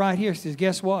get to right here, it says,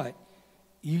 guess what?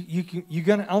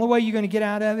 The only way you're going to get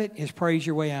out of it is praise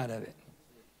your way out of it.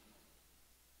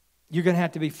 You're going to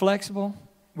have to be flexible.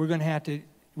 We're going to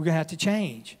have to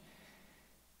change.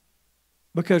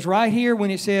 Because right here,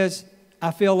 when it says, I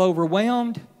feel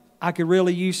overwhelmed, I could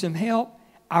really use some help,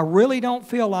 I really don't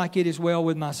feel like it is well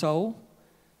with my soul.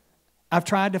 I've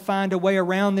tried to find a way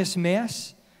around this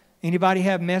mess. Anybody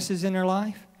have messes in their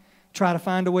life? Try to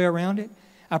find a way around it.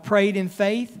 I prayed in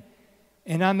faith,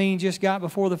 and I mean just got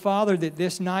before the Father that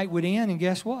this night would end, and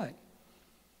guess what?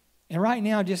 And right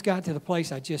now I just got to the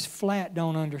place I just flat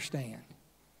don't understand.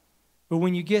 But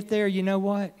when you get there, you know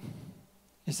what?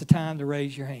 It's the time to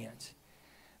raise your hands.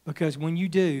 Because when you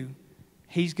do,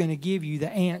 He's going to give you the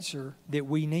answer that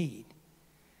we need.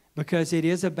 Because it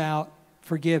is about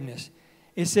forgiveness.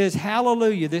 It says,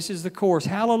 hallelujah, this is the chorus.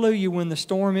 Hallelujah when the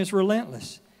storm is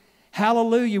relentless.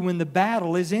 Hallelujah when the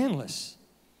battle is endless.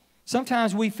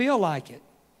 Sometimes we feel like it.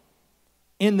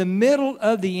 In the middle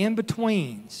of the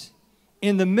in-betweens,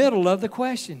 in the middle of the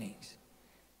questionings.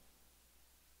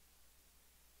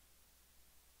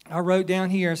 I wrote down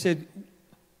here, I said,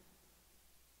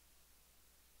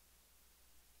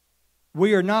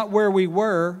 we are not where we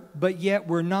were, but yet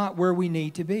we're not where we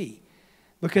need to be.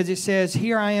 Because it says,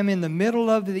 here I am in the middle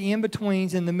of the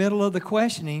in-betweens, in the middle of the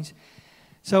questionings.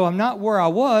 So I'm not where I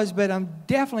was, but I'm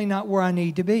definitely not where I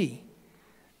need to be.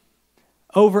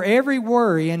 Over every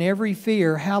worry and every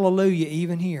fear, hallelujah,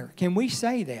 even here. Can we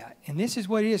say that? And this is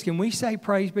what it is. Can we say,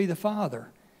 praise be the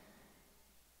Father?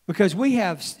 Because we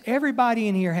have, everybody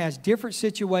in here has different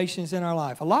situations in our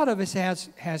life. A lot of us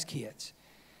has kids.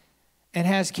 And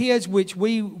has kids which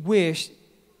we wish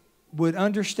would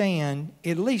understand,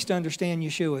 at least understand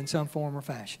Yeshua in some form or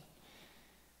fashion.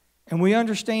 And we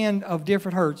understand of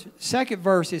different hurts. Second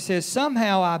verse, it says,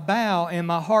 somehow I bow and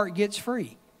my heart gets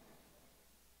free.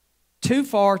 Too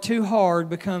far, too hard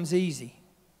becomes easy.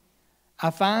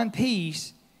 I find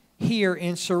peace here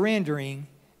in surrendering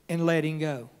and letting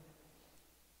go.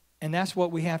 And that's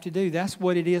what we have to do. That's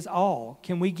what it is all.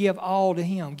 Can we give all to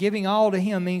Him? Giving all to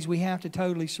Him means we have to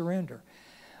totally surrender.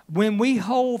 When we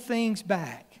hold things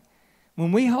back,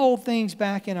 when we hold things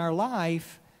back in our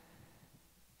life,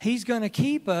 He's going to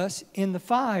keep us in the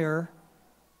fire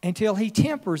until He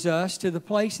tempers us to the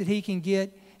place that He can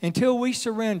get, until we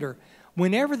surrender.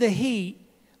 Whenever the heat,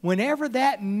 whenever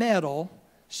that metal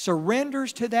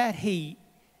surrenders to that heat,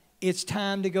 it's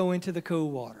time to go into the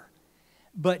cool water.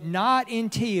 But not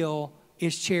until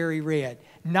it's cherry red.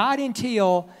 Not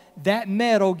until that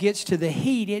metal gets to the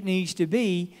heat it needs to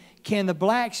be can the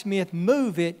blacksmith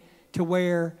move it to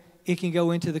where it can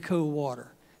go into the cool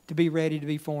water to be ready to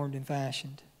be formed and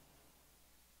fashioned.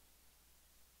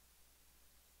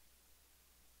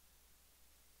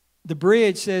 The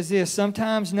bridge says this,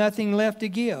 sometimes nothing left to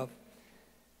give.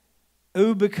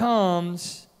 Ooh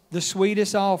becomes the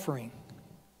sweetest offering.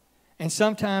 And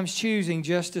sometimes choosing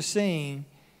just to sing,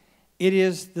 it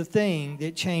is the thing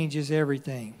that changes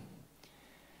everything.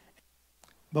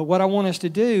 But what I want us to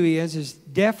do is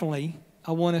definitely,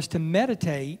 I want us to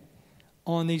meditate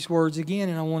on these words again,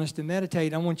 and I want us to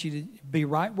meditate. I want you to be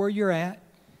right where you're at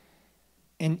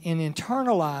and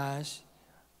internalize.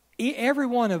 Every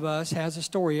one of us has a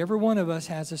story. Every one of us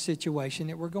has a situation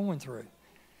that we're going through.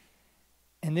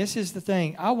 And this is the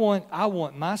thing. I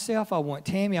want myself, I want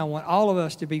Tammy, I want all of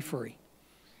us to be free.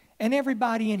 And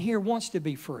everybody in here wants to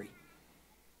be free.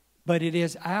 But it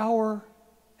is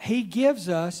He gives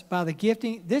us by the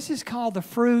gifting. This is called the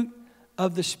fruit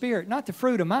of the Spirit. Not the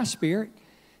fruit of my spirit.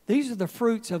 These are the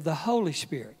fruits of the Holy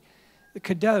Spirit. The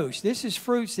Kadosh. This is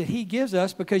fruits that He gives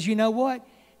us because you know what?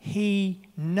 He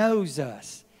knows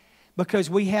us. Because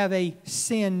we have a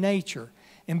sin nature.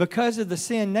 And because of the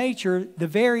sin nature, the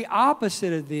very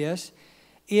opposite of this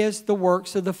is the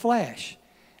works of the flesh.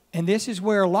 And this is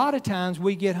where a lot of times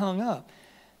we get hung up.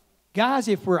 Guys,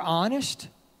 if we're honest,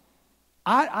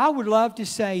 I would love to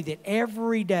say that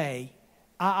every day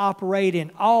I operate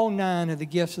in all 9 of the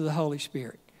gifts of the Holy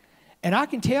Spirit. And I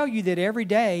can tell you that every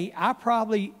day I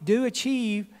probably do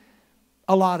achieve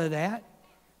a lot of that.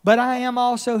 But I am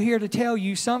also here to tell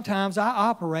you sometimes I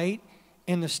operate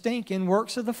in the stinking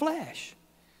works of the flesh.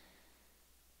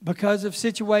 Because of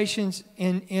situations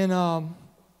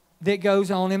that goes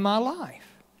on in my life.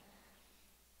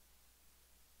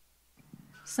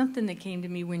 Something that came to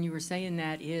me when you were saying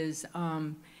that is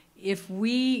if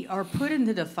we are put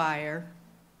into the fire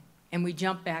and we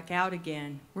jump back out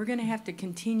again, we're going to have to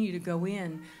continue to go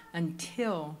in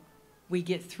until we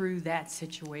get through that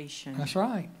situation. That's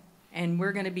right. And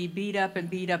we're going to be beat up and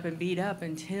beat up and beat up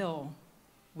until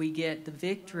we get the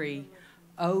victory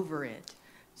over it.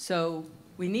 So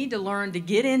we need to learn to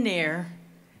get in there,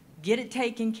 get it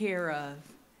taken care of,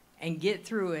 and get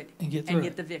through it and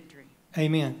get the victory.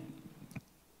 Amen.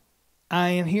 I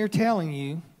am here telling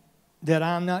you that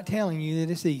I'm not telling you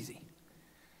that it's easy.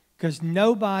 Because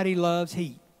nobody loves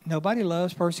heat. Nobody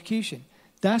loves persecution.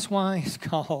 That's why it's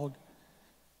called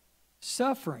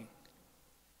suffering.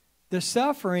 The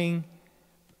suffering,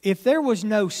 if there was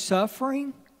no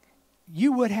suffering,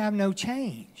 you would have no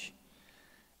change.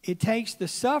 It takes the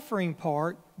suffering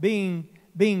part, being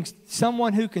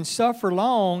someone who can suffer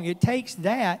long, it takes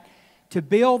that to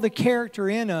build the character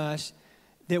in us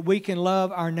that we can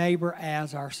love our neighbor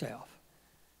as ourselves.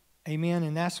 Amen?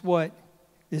 And that's what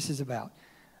this is about.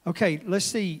 Okay, let's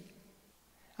see.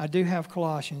 I do have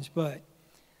Colossians, but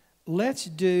let's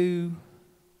do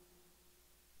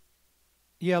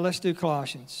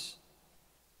Colossians.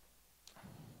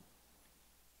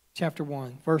 Chapter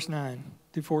 1, verse 9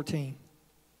 through 14.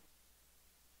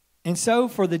 And so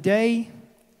for the day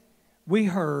we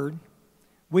heard,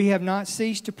 we have not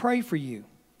ceased to pray for you,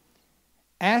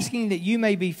 asking that you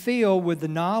may be filled with the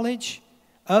knowledge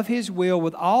of His will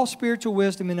with all spiritual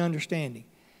wisdom and understanding.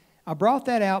 I brought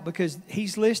that out because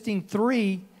he's listing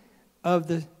 3 of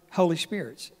the Holy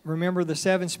Spirits. Remember the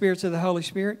 7 spirits of the Holy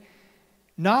Spirit?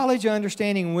 Knowledge,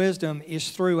 understanding, and wisdom is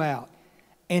throughout.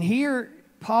 And here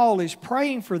Paul is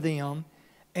praying for them,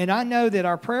 and I know that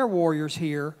our prayer warriors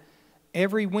here,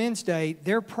 every Wednesday,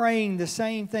 they're praying the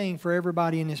same thing for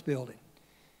everybody in this building,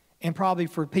 and probably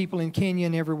for people in Kenya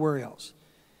and everywhere else.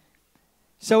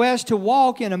 So as to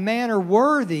walk in a manner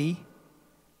worthy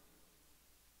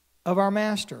of our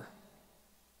Master,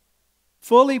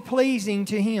 fully pleasing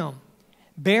to Him,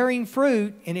 bearing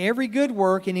fruit in every good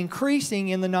work and increasing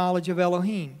in the knowledge of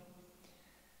Elohim.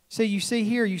 So you see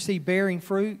here, you see bearing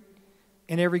fruit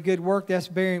in every good work. That's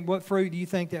bearing, what fruit do you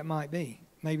think that might be?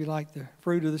 Maybe like the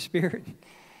fruit of the Spirit.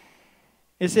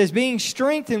 It says, being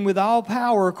strengthened with all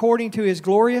power according to His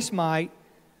glorious might,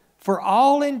 for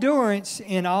all endurance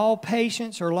and all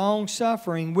patience or long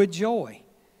suffering with joy.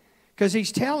 Because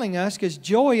he's telling us, because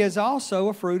joy is also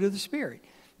a fruit of the Spirit.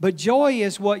 But joy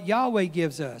is what Yahweh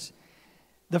gives us.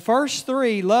 The first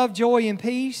 3, love, joy, and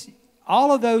peace,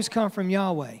 all of those come from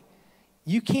Yahweh.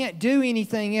 You can't do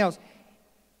anything else.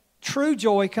 True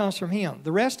joy comes from Him.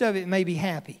 The rest of it may be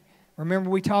happy. Remember,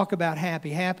 we talk about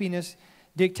happy. Happiness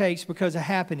dictates because of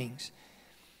happenings.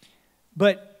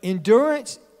 But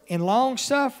endurance and long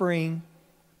suffering,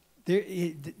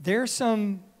 there's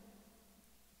some,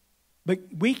 but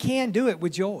we can do it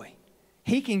with joy.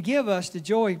 He can give us the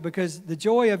joy, because the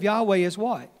joy of Yahweh is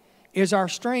what? Is our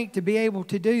strength to be able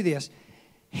to do this.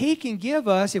 He can give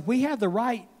us, if we have the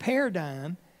right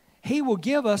paradigm, He will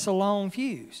give us a long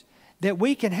fuse. That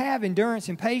we can have endurance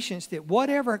and patience, that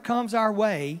whatever comes our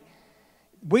way,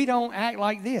 we don't act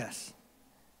like this.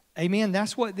 Amen.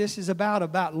 That's what this is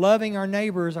about loving our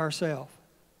neighbor as ourselves.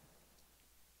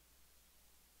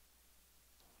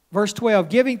 Verse 12,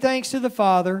 giving thanks to the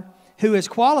Father who has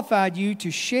qualified you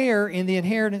to share in the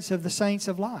inheritance of the saints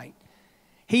of light.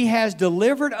 He has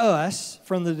delivered us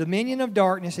from the dominion of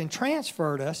darkness and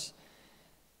transferred us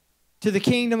to the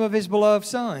kingdom of His beloved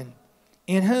Son,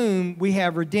 in whom we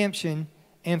have redemption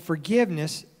and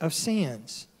forgiveness of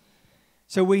sins.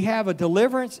 So we have a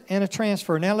deliverance and a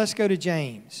transfer. Now let's go to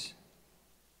James.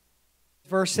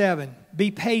 Verse 7,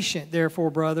 be patient,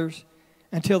 therefore, brothers,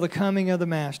 until the coming of the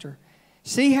Master.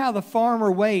 See how the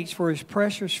farmer waits for his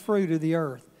precious fruit of the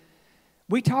earth.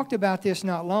 We talked about this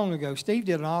not long ago. Steve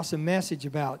did an awesome message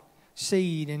about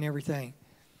seed and everything.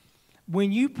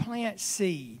 When you plant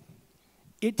seed,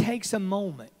 it takes a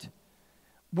moment.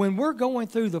 When we're going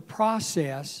through the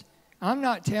process, I'm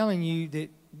not telling you that,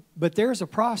 but there's a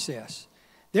process.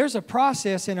 There's a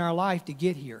process in our life to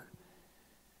get here.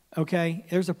 Okay?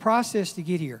 There's a process to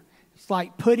get here. It's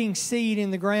like putting seed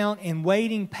in the ground and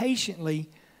waiting patiently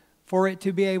for it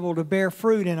to be able to bear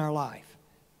fruit in our life.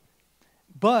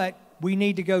 But we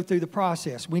need to go through the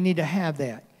process. We need to have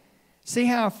that. See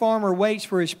how a farmer waits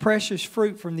for his precious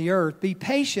fruit from the earth. Be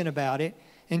patient about it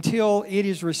until it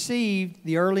is received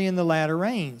the early and the latter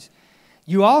rains.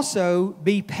 You also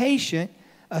be patient,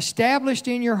 established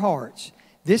in your hearts.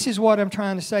 This is what I'm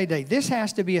trying to say today. This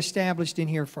has to be established in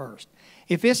here first.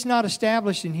 If it's not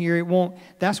established in here, it won't.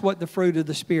 That's what the fruit of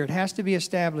the Spirit has to be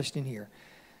established in here.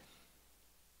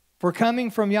 For coming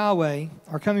from Yahweh,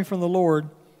 or coming from the Lord,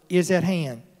 is at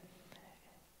hand.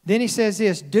 Then he says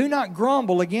this, do not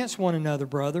grumble against one another,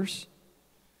 brothers.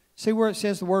 See where it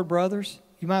says the word brothers?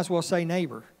 You might as well say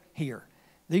neighbor here.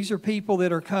 These are people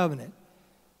that are covenant.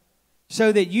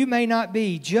 So that you may not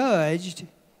be judged.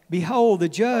 Behold, the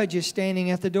judge is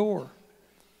standing at the door.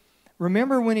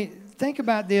 Remember think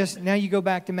about this. Now you go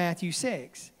back to Matthew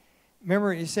 6.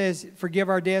 Remember it says, forgive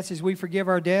our debts as we forgive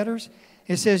our debtors.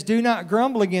 It says, do not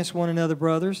grumble against one another,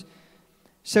 brothers,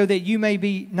 so that you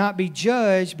may not be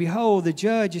judged. Behold, the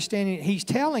judge is standing. He's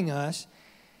telling us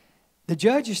the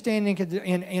judge is standing,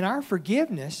 and our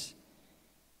forgiveness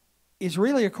is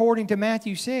really, according to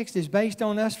Matthew 6, is based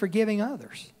on us forgiving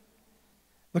others.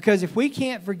 Because if we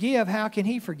can't forgive, how can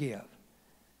He forgive?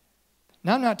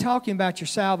 Now, I'm not talking about your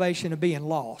salvation of being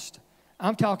lost.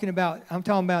 I'm talking about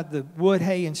the wood,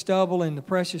 hay, and stubble and the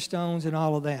precious stones and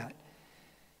all of that.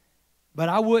 But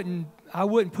I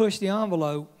wouldn't push the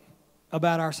envelope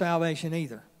about our salvation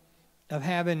either,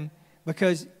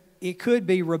 because it could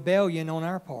be rebellion on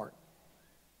our part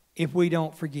if we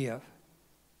don't forgive.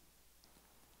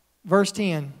 Verse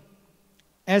 10,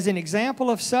 as an example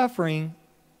of suffering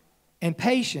and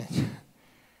patience.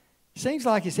 Seems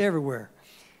like it's everywhere.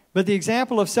 But the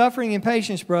example of suffering and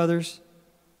patience, brothers,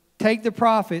 take the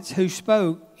prophets who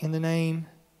spoke in the name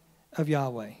of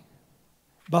Yahweh.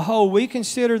 Behold, we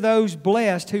consider those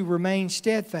blessed who remain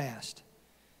steadfast.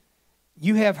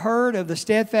 You have heard of the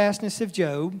steadfastness of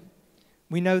Job.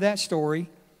 We know that story.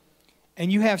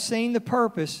 And you have seen the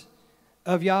purpose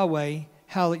of Yahweh,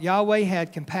 how Yahweh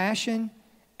had compassion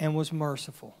and was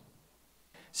merciful.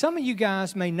 Some of you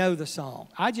guys may know the song.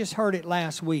 I just heard it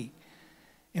last week.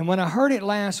 And when I heard it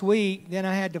last week, then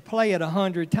I had to play it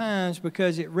 100 times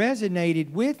because it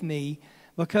resonated with me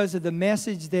because of the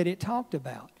message that it talked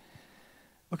about.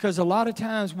 Because a lot of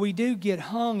times we do get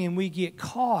hung and we get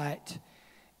caught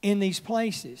in these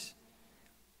places.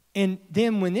 And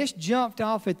then when this jumped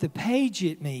off at the page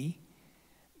at me,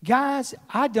 guys,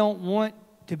 I don't want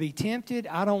to be tempted.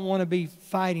 I don't want to be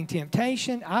fighting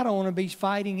temptation. I don't want to be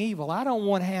fighting evil. I don't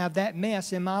want to have that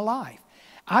mess in my life.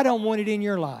 I don't want it in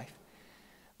your life.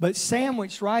 But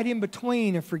sandwiched right in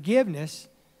between of forgiveness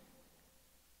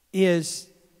is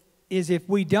if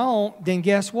we don't, then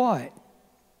guess what?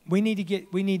 We need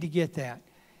to get that.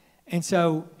 And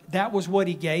so that was what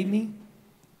he gave me.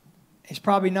 It's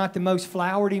probably not the most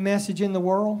flowery message in the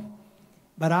world,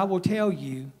 but I will tell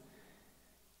you,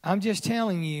 I'm just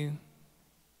telling you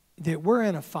that we're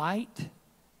in a fight.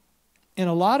 And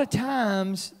a lot of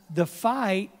times, the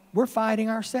fight, we're fighting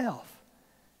ourselves.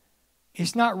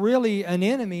 It's not really an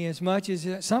enemy as much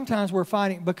as sometimes we're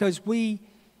fighting because we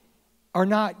are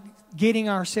not getting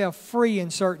ourselves free in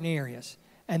certain areas.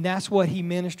 And that's what he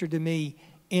ministered to me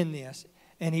in this.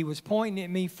 And he was pointing at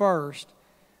me first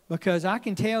because I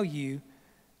can tell you,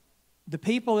 the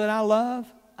people that I love,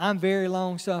 I'm very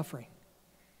long-suffering.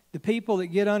 The people that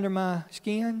get under my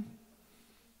skin,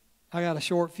 I got a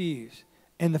short fuse.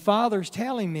 And the Father's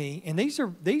telling me, and these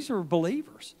are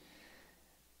believers,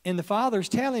 and the Father's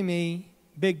telling me,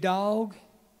 big dog,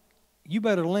 you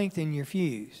better lengthen your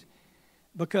fuse.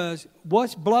 Because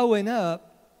what's blowing up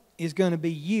is going to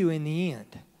be you in the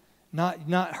end.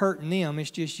 Not hurting them, it's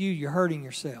just you. You're hurting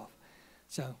yourself.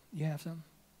 So, you have something?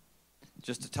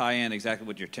 Just to tie in exactly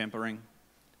with your tempering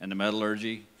and the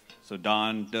metallurgy. So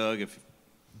Don, Doug, if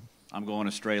I'm going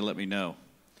astray, let me know.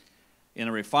 In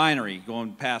a refinery,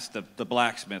 going past the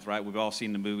blacksmith, right? We've all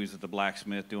seen the movies of the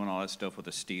blacksmith doing all that stuff with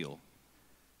a steel.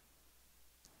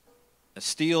 A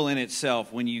steel in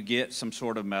itself, when you get some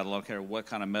sort of metal, I don't care what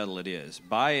kind of metal it is,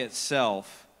 by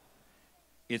itself,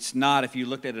 it's not, if you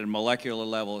looked at it at a molecular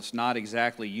level, it's not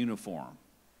exactly uniform.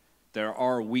 There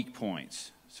are weak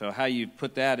points. So how you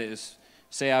put that is,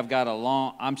 say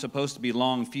I'm supposed to be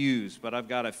long fused, but I've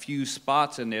got a few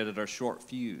spots in there that are short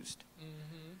fused.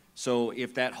 Mm-hmm. So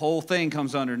if that whole thing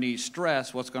comes underneath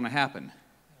stress, what's going to happen?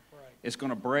 Right. It's going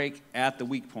to break at the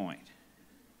weak point.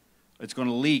 It's going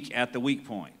to leak at the weak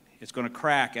point. It's going to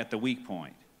crack at the weak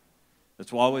point.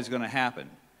 That's always going to happen.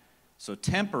 So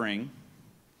tempering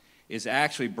is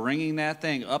actually bringing that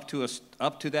thing up to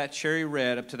that cherry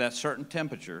red, up to that certain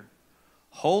temperature,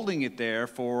 holding it there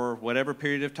for whatever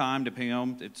period of time, depending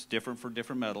on, it's different for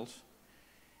different metals.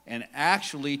 And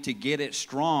actually to get it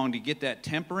strong, to get that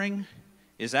tempering,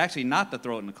 is actually not to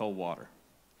throw it in the cold water.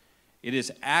 It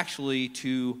is actually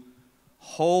to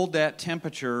hold that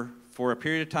temperature for a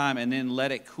period of time and then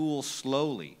let it cool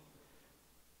slowly.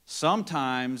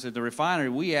 Sometimes at the refinery,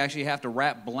 we actually have to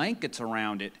wrap blankets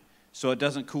around it so it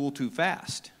doesn't cool too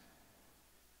fast.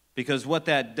 Because what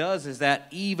that does is that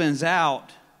evens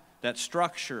out that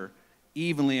structure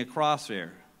evenly across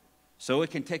there. So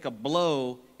it can take a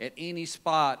blow at any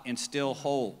spot and still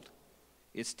hold.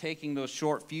 It's taking those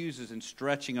short fuses and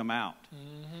stretching them out.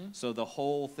 Mm-hmm. So the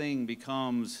whole thing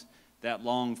becomes that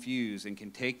long fuse and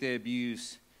can take the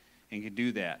abuse and can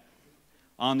do that.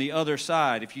 On the other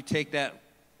side, if you take that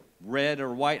red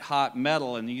or white hot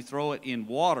metal and you throw it in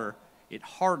water, it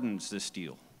hardens the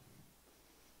steel.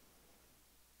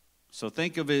 So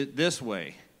think of it this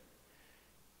way.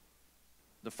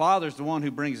 The Father's the one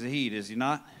who brings the heat, is he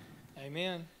not?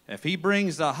 Amen. If he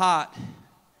brings the hot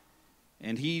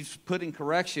and he's putting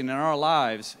correction in our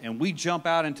lives and we jump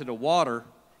out into the water,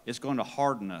 it's going to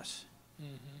harden us.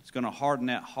 Mm-hmm. It's going to harden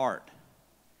that heart.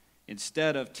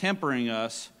 Instead of tempering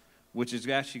us, which is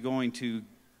actually going to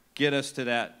get us to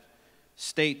that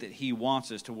state that He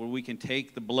wants us, to where we can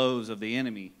take the blows of the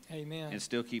enemy. Amen. And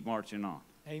still keep marching on.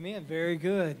 Amen. Very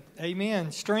good.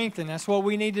 Amen. Strengthen. That's what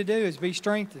we need to do, is be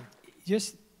strengthened.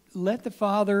 Just let the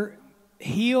Father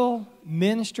heal,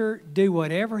 minister, do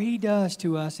whatever He does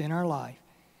to us in our life.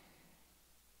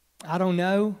 I don't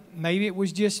know. Maybe it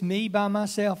was just me by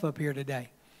myself up here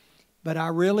today. But I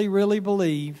really, really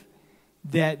believe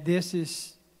that this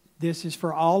is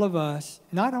for all of us,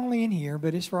 not only in here,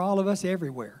 but it's for all of us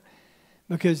everywhere.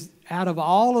 Because out of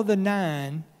all of the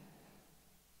 9,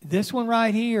 this one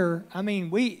right here, I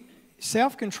mean,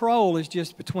 self-control is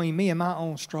just between me and my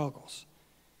own struggles.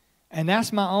 And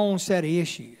that's my own set of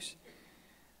issues.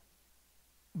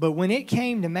 But when it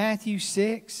came to Matthew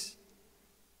 6,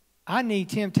 I need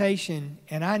temptation,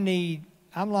 and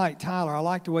I'm like Tyler, I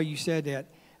like the way you said that.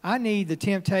 I need the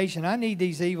temptation. I need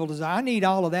these evil desires. I need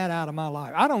all of that out of my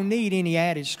life. I don't need any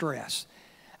added stress.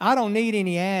 I don't need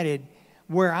any added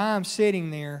where I'm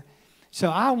sitting there. So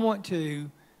I want to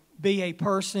be a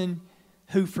person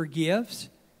who forgives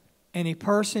and a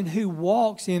person who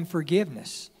walks in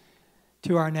forgiveness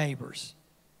to our neighbors.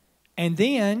 And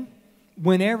then,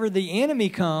 whenever the enemy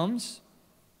comes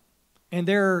and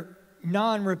they're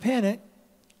non-repentant,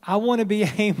 I want to be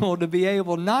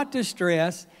able not to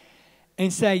stress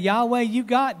and say, Yahweh, you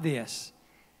got this.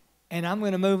 And I'm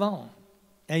going to move on.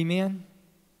 Amen?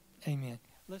 Amen.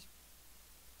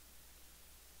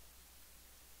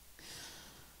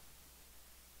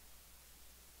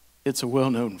 It's a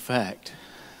well-known fact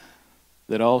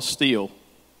that all steel,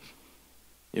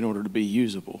 in order to be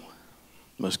usable,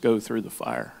 must go through the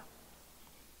fire.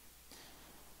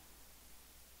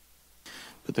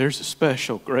 But there's a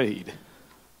special grade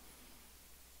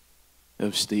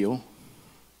of steel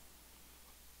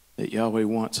that Yahweh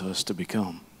wants us to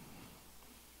become.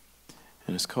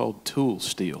 And it's called tool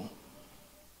steel.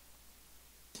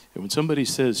 And when somebody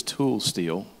says tool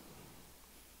steel,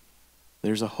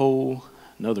 there's a whole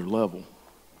another level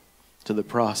to the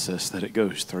process that it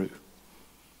goes through.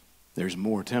 There's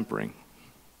more tempering.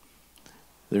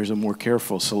 There's a more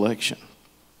careful selection.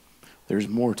 There's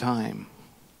more time.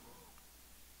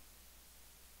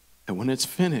 And when it's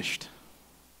finished,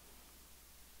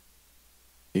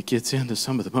 it gets into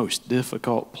some of the most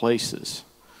difficult places.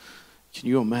 Can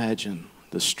you imagine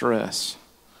the stress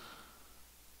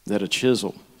that a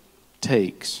chisel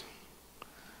takes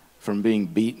from being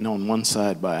beaten on one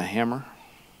side by a hammer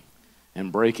and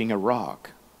breaking a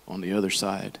rock on the other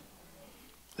side?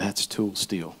 That's tool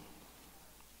steel.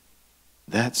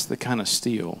 That's the kind of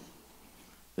steel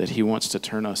that He wants to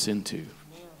turn us into.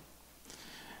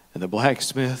 And the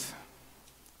blacksmith,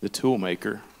 the tool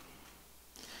maker,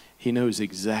 he knows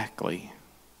exactly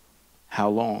how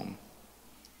long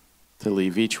to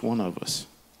leave each one of us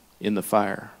in the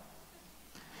fire.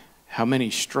 How many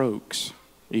strokes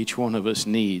each one of us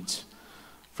needs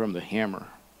from the hammer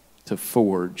to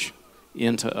forge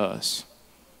into us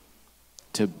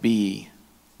to be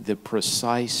the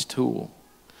precise tool.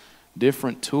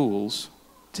 Different tools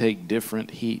take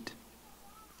different heat.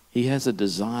 He has a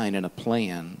design and a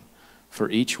plan for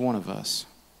each one of us.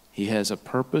 He has a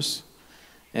purpose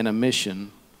and a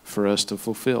mission for us to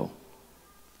fulfill.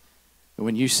 And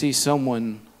when you see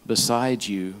someone beside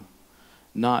you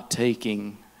not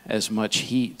taking as much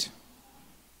heat,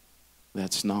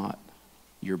 that's not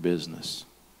your business.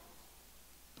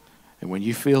 And when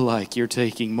you feel like you're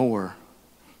taking more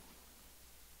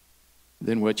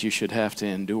than what you should have to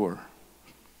endure,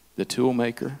 the tool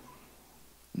maker,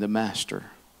 the master,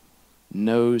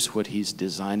 knows what He's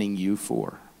designing you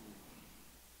for.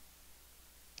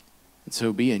 And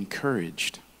so be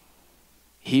encouraged.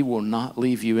 He will not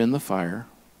leave you in the fire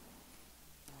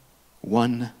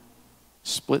one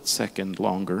split second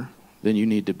longer than you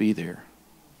need to be there.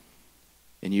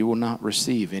 And you will not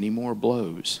receive any more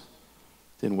blows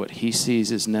than what He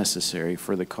sees is necessary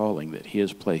for the calling that He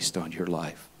has placed on your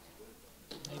life.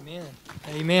 Amen.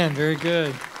 Amen. Very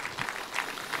good.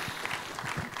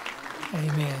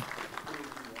 Amen.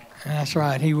 That's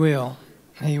right. He will.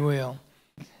 He will.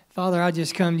 Father, I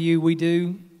just come to you. We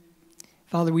do.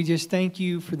 Father, we just thank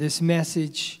you for this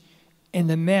message. And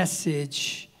the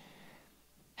message,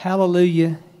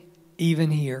 hallelujah,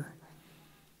 even here.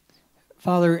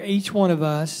 Father, each one of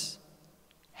us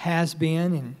has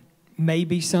been, and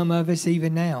maybe some of us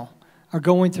even now, are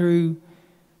going through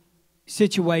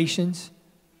situations.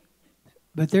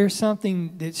 But there's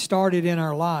something that started in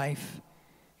our life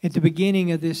at the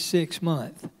beginning of this 6th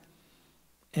month.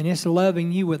 And it's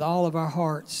loving you with all of our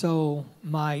heart, soul,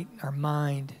 might, our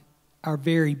mind, our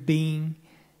very being,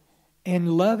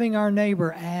 and loving our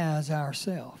neighbor as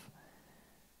ourselves.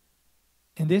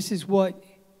 And this is what,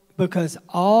 because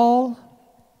all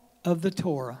of the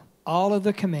Torah, all of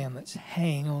the commandments,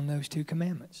 hang on those 2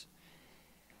 commandments.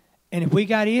 And if we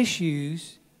got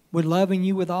issues with loving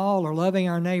you with all or loving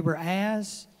our neighbor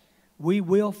as, we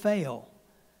will fail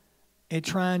at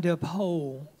trying to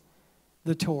uphold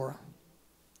the Torah.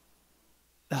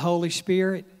 The Holy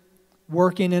Spirit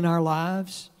working in our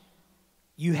lives,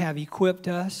 you have equipped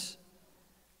us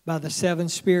by the 7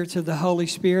 spirits of the Holy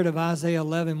Spirit of Isaiah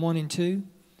 11, 1 and 2.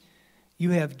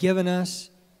 You have given us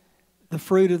the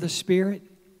fruit of the Spirit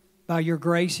by your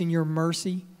grace and your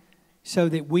mercy so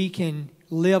that we can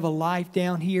live a life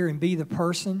down here and be the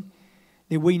person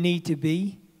that we need to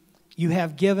be. You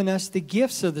have given us the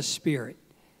gifts of the Spirit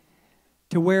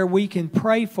to where we can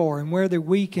pray for and where that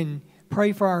we can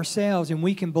pray for ourselves and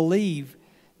we can believe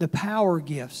the power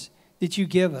gifts that you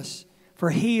give us for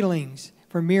healings,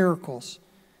 for miracles,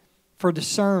 for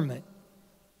discernment.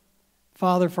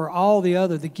 Father, for all the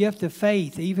other, the gift of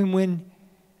faith, even when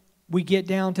we get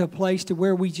down to a place to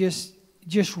where we just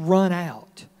run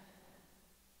out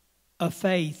of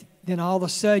faith, then all of a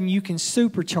sudden you can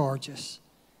supercharge us.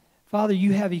 Father,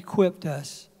 you have equipped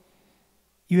us.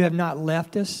 You have not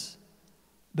left us,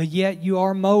 but yet you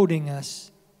are molding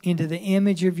us into the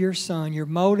image of your Son. You're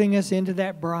molding us into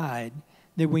that bride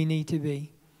that we need to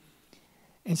be.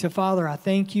 And so, Father, I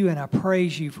thank you and I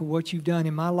praise you for what you've done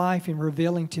in my life in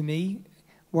revealing to me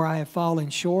where I have fallen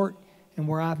short and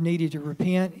where I've needed to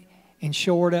repent and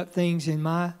shored up things in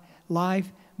my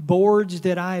life, boards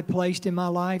that I had placed in my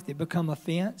life that become a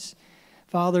fence.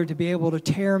 Father, to be able to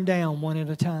tear them down one at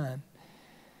a time.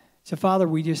 So, Father,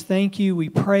 we just thank you, we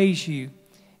praise you,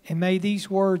 and may these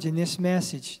words in this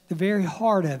message, the very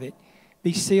heart of it,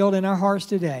 be sealed in our hearts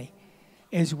today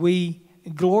as we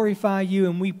glorify you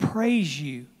and we praise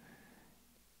you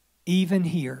even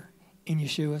here in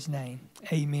Yeshua's name.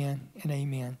 Amen and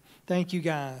amen. Thank you,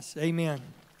 guys. Amen.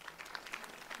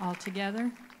 All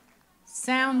together.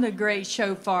 Sound the great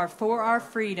shofar for our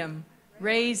freedom.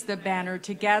 Raise the banner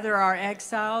to gather our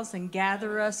exiles and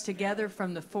gather us together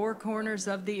from the 4 corners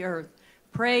of the earth.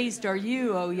 Praised are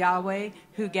you, O Yahweh,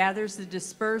 who gathers the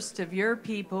dispersed of your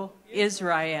people,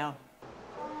 Israel.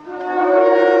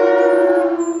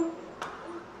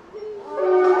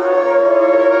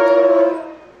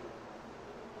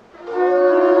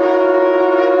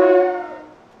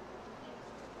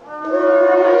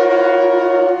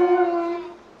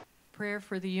 Prayer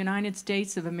for the United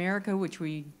States of America, which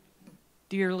we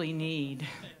dearly need.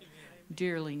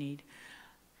 Dearly need.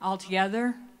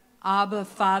 Altogether, Abba,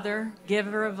 Father,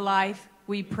 giver of life,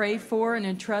 we pray for and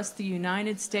entrust the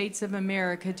United States of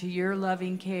America to your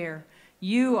loving care.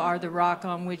 You are the rock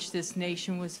on which this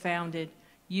nation was founded.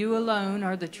 You alone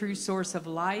are the true source of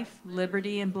life,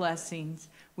 liberty, and blessings.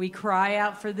 We cry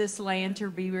out for this land to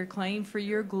be reclaimed for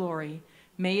your glory.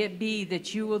 May it be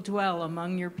that you will dwell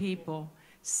among your people.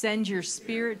 Send your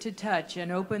Spirit to touch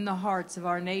and open the hearts of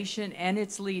our nation and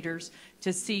its leaders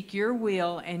to seek your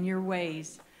will and your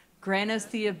ways. Grant us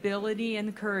the ability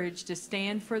and courage to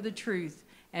stand for the truth,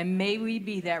 and may we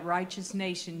be that righteous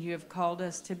nation you have called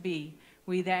us to be.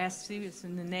 We ask this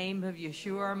in the name of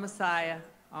Yeshua our Messiah.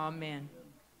 Amen.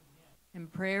 In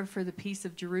prayer for the peace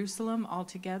of Jerusalem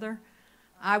altogether.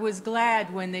 I was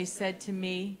glad when they said to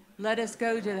me, "Let us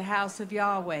go to the house of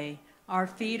Yahweh." Our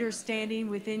feet are standing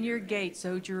within your gates,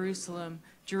 O Jerusalem,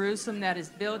 Jerusalem that is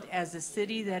built as a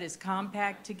city that is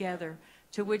compact together,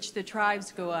 to which the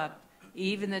tribes go up,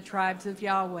 even the tribes of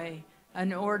Yahweh,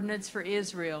 an ordinance for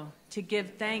Israel, to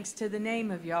give thanks to the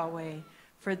name of Yahweh.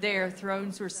 For there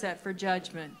thrones were set for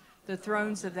judgment, the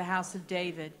thrones of the house of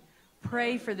David.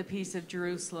 Pray for the peace of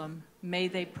Jerusalem. May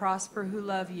they prosper who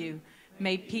love you.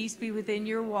 May peace be within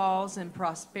your walls and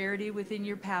prosperity within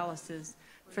your palaces.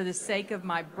 For the sake of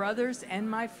my brothers and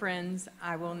my friends,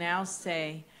 I will now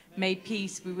say, may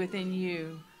peace be within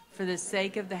you. For the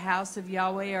sake of the house of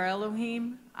Yahweh our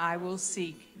Elohim, I will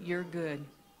seek your good.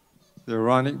 The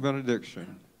Aaronic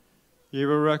benediction.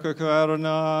 Yivarekach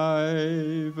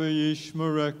Adonai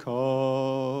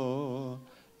v'yishmerecha.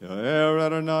 Ya'er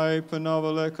Adonai panav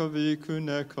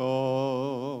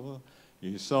v'yikuneka.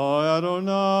 Yisa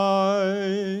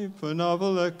Adonai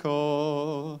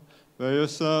panav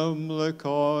V'yasem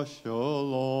leka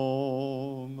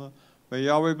shalom. May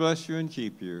Yahweh bless you and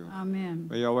keep you. Amen.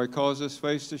 May Yahweh cause his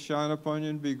face to shine upon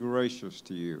you and be gracious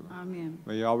to you. Amen.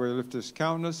 May Yahweh lift his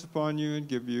countenance upon you and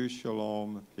give you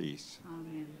shalom, peace.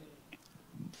 Amen.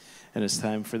 And it's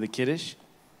time for the Kiddush,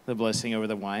 the blessing over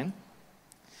the wine.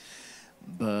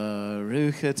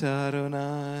 Baruch atah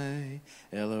Adonai,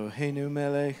 Eloheinu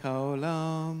melech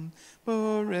haolam,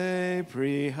 borei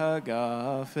pri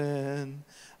hagafen.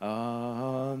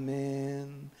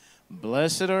 Amen.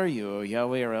 Blessed are you, O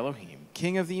Yahweh our Elohim,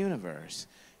 King of the universe.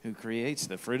 who creates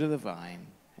the fruit of the vine,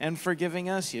 and for giving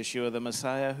us Yeshua the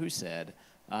Messiah, who said,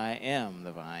 I am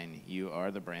the vine, you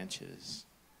are the branches.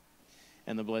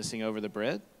 And the blessing over the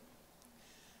bread.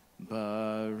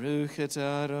 Baruch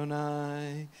atah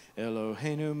Adonai,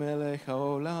 Eloheinu melech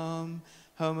haolam,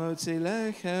 hamotzi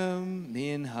lechem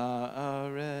min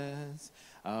haaretz.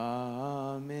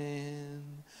 Amen.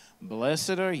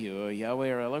 Blessed are you, O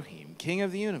Yahweh our Elohim, King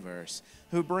of the universe,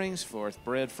 who brings forth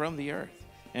bread from the earth,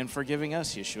 and for giving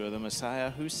us Yeshua the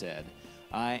Messiah, who said,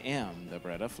 I am the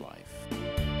bread of life.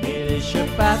 It is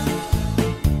Shabbat,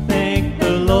 thank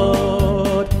the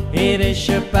Lord. It is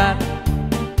Shabbat,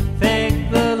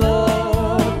 thank the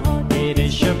Lord. It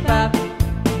is Shabbat,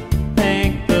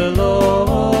 thank the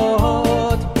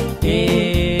Lord.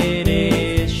 It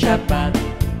is Shabbat,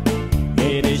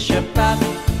 it is Shabbat,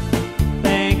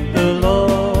 thank the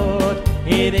Lord.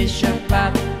 It is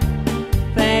Shabbat,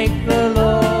 thank the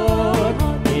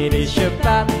Lord. It is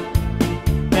Shabbat,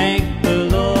 thank the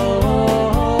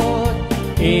Lord.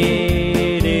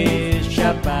 It is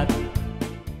Shabbat.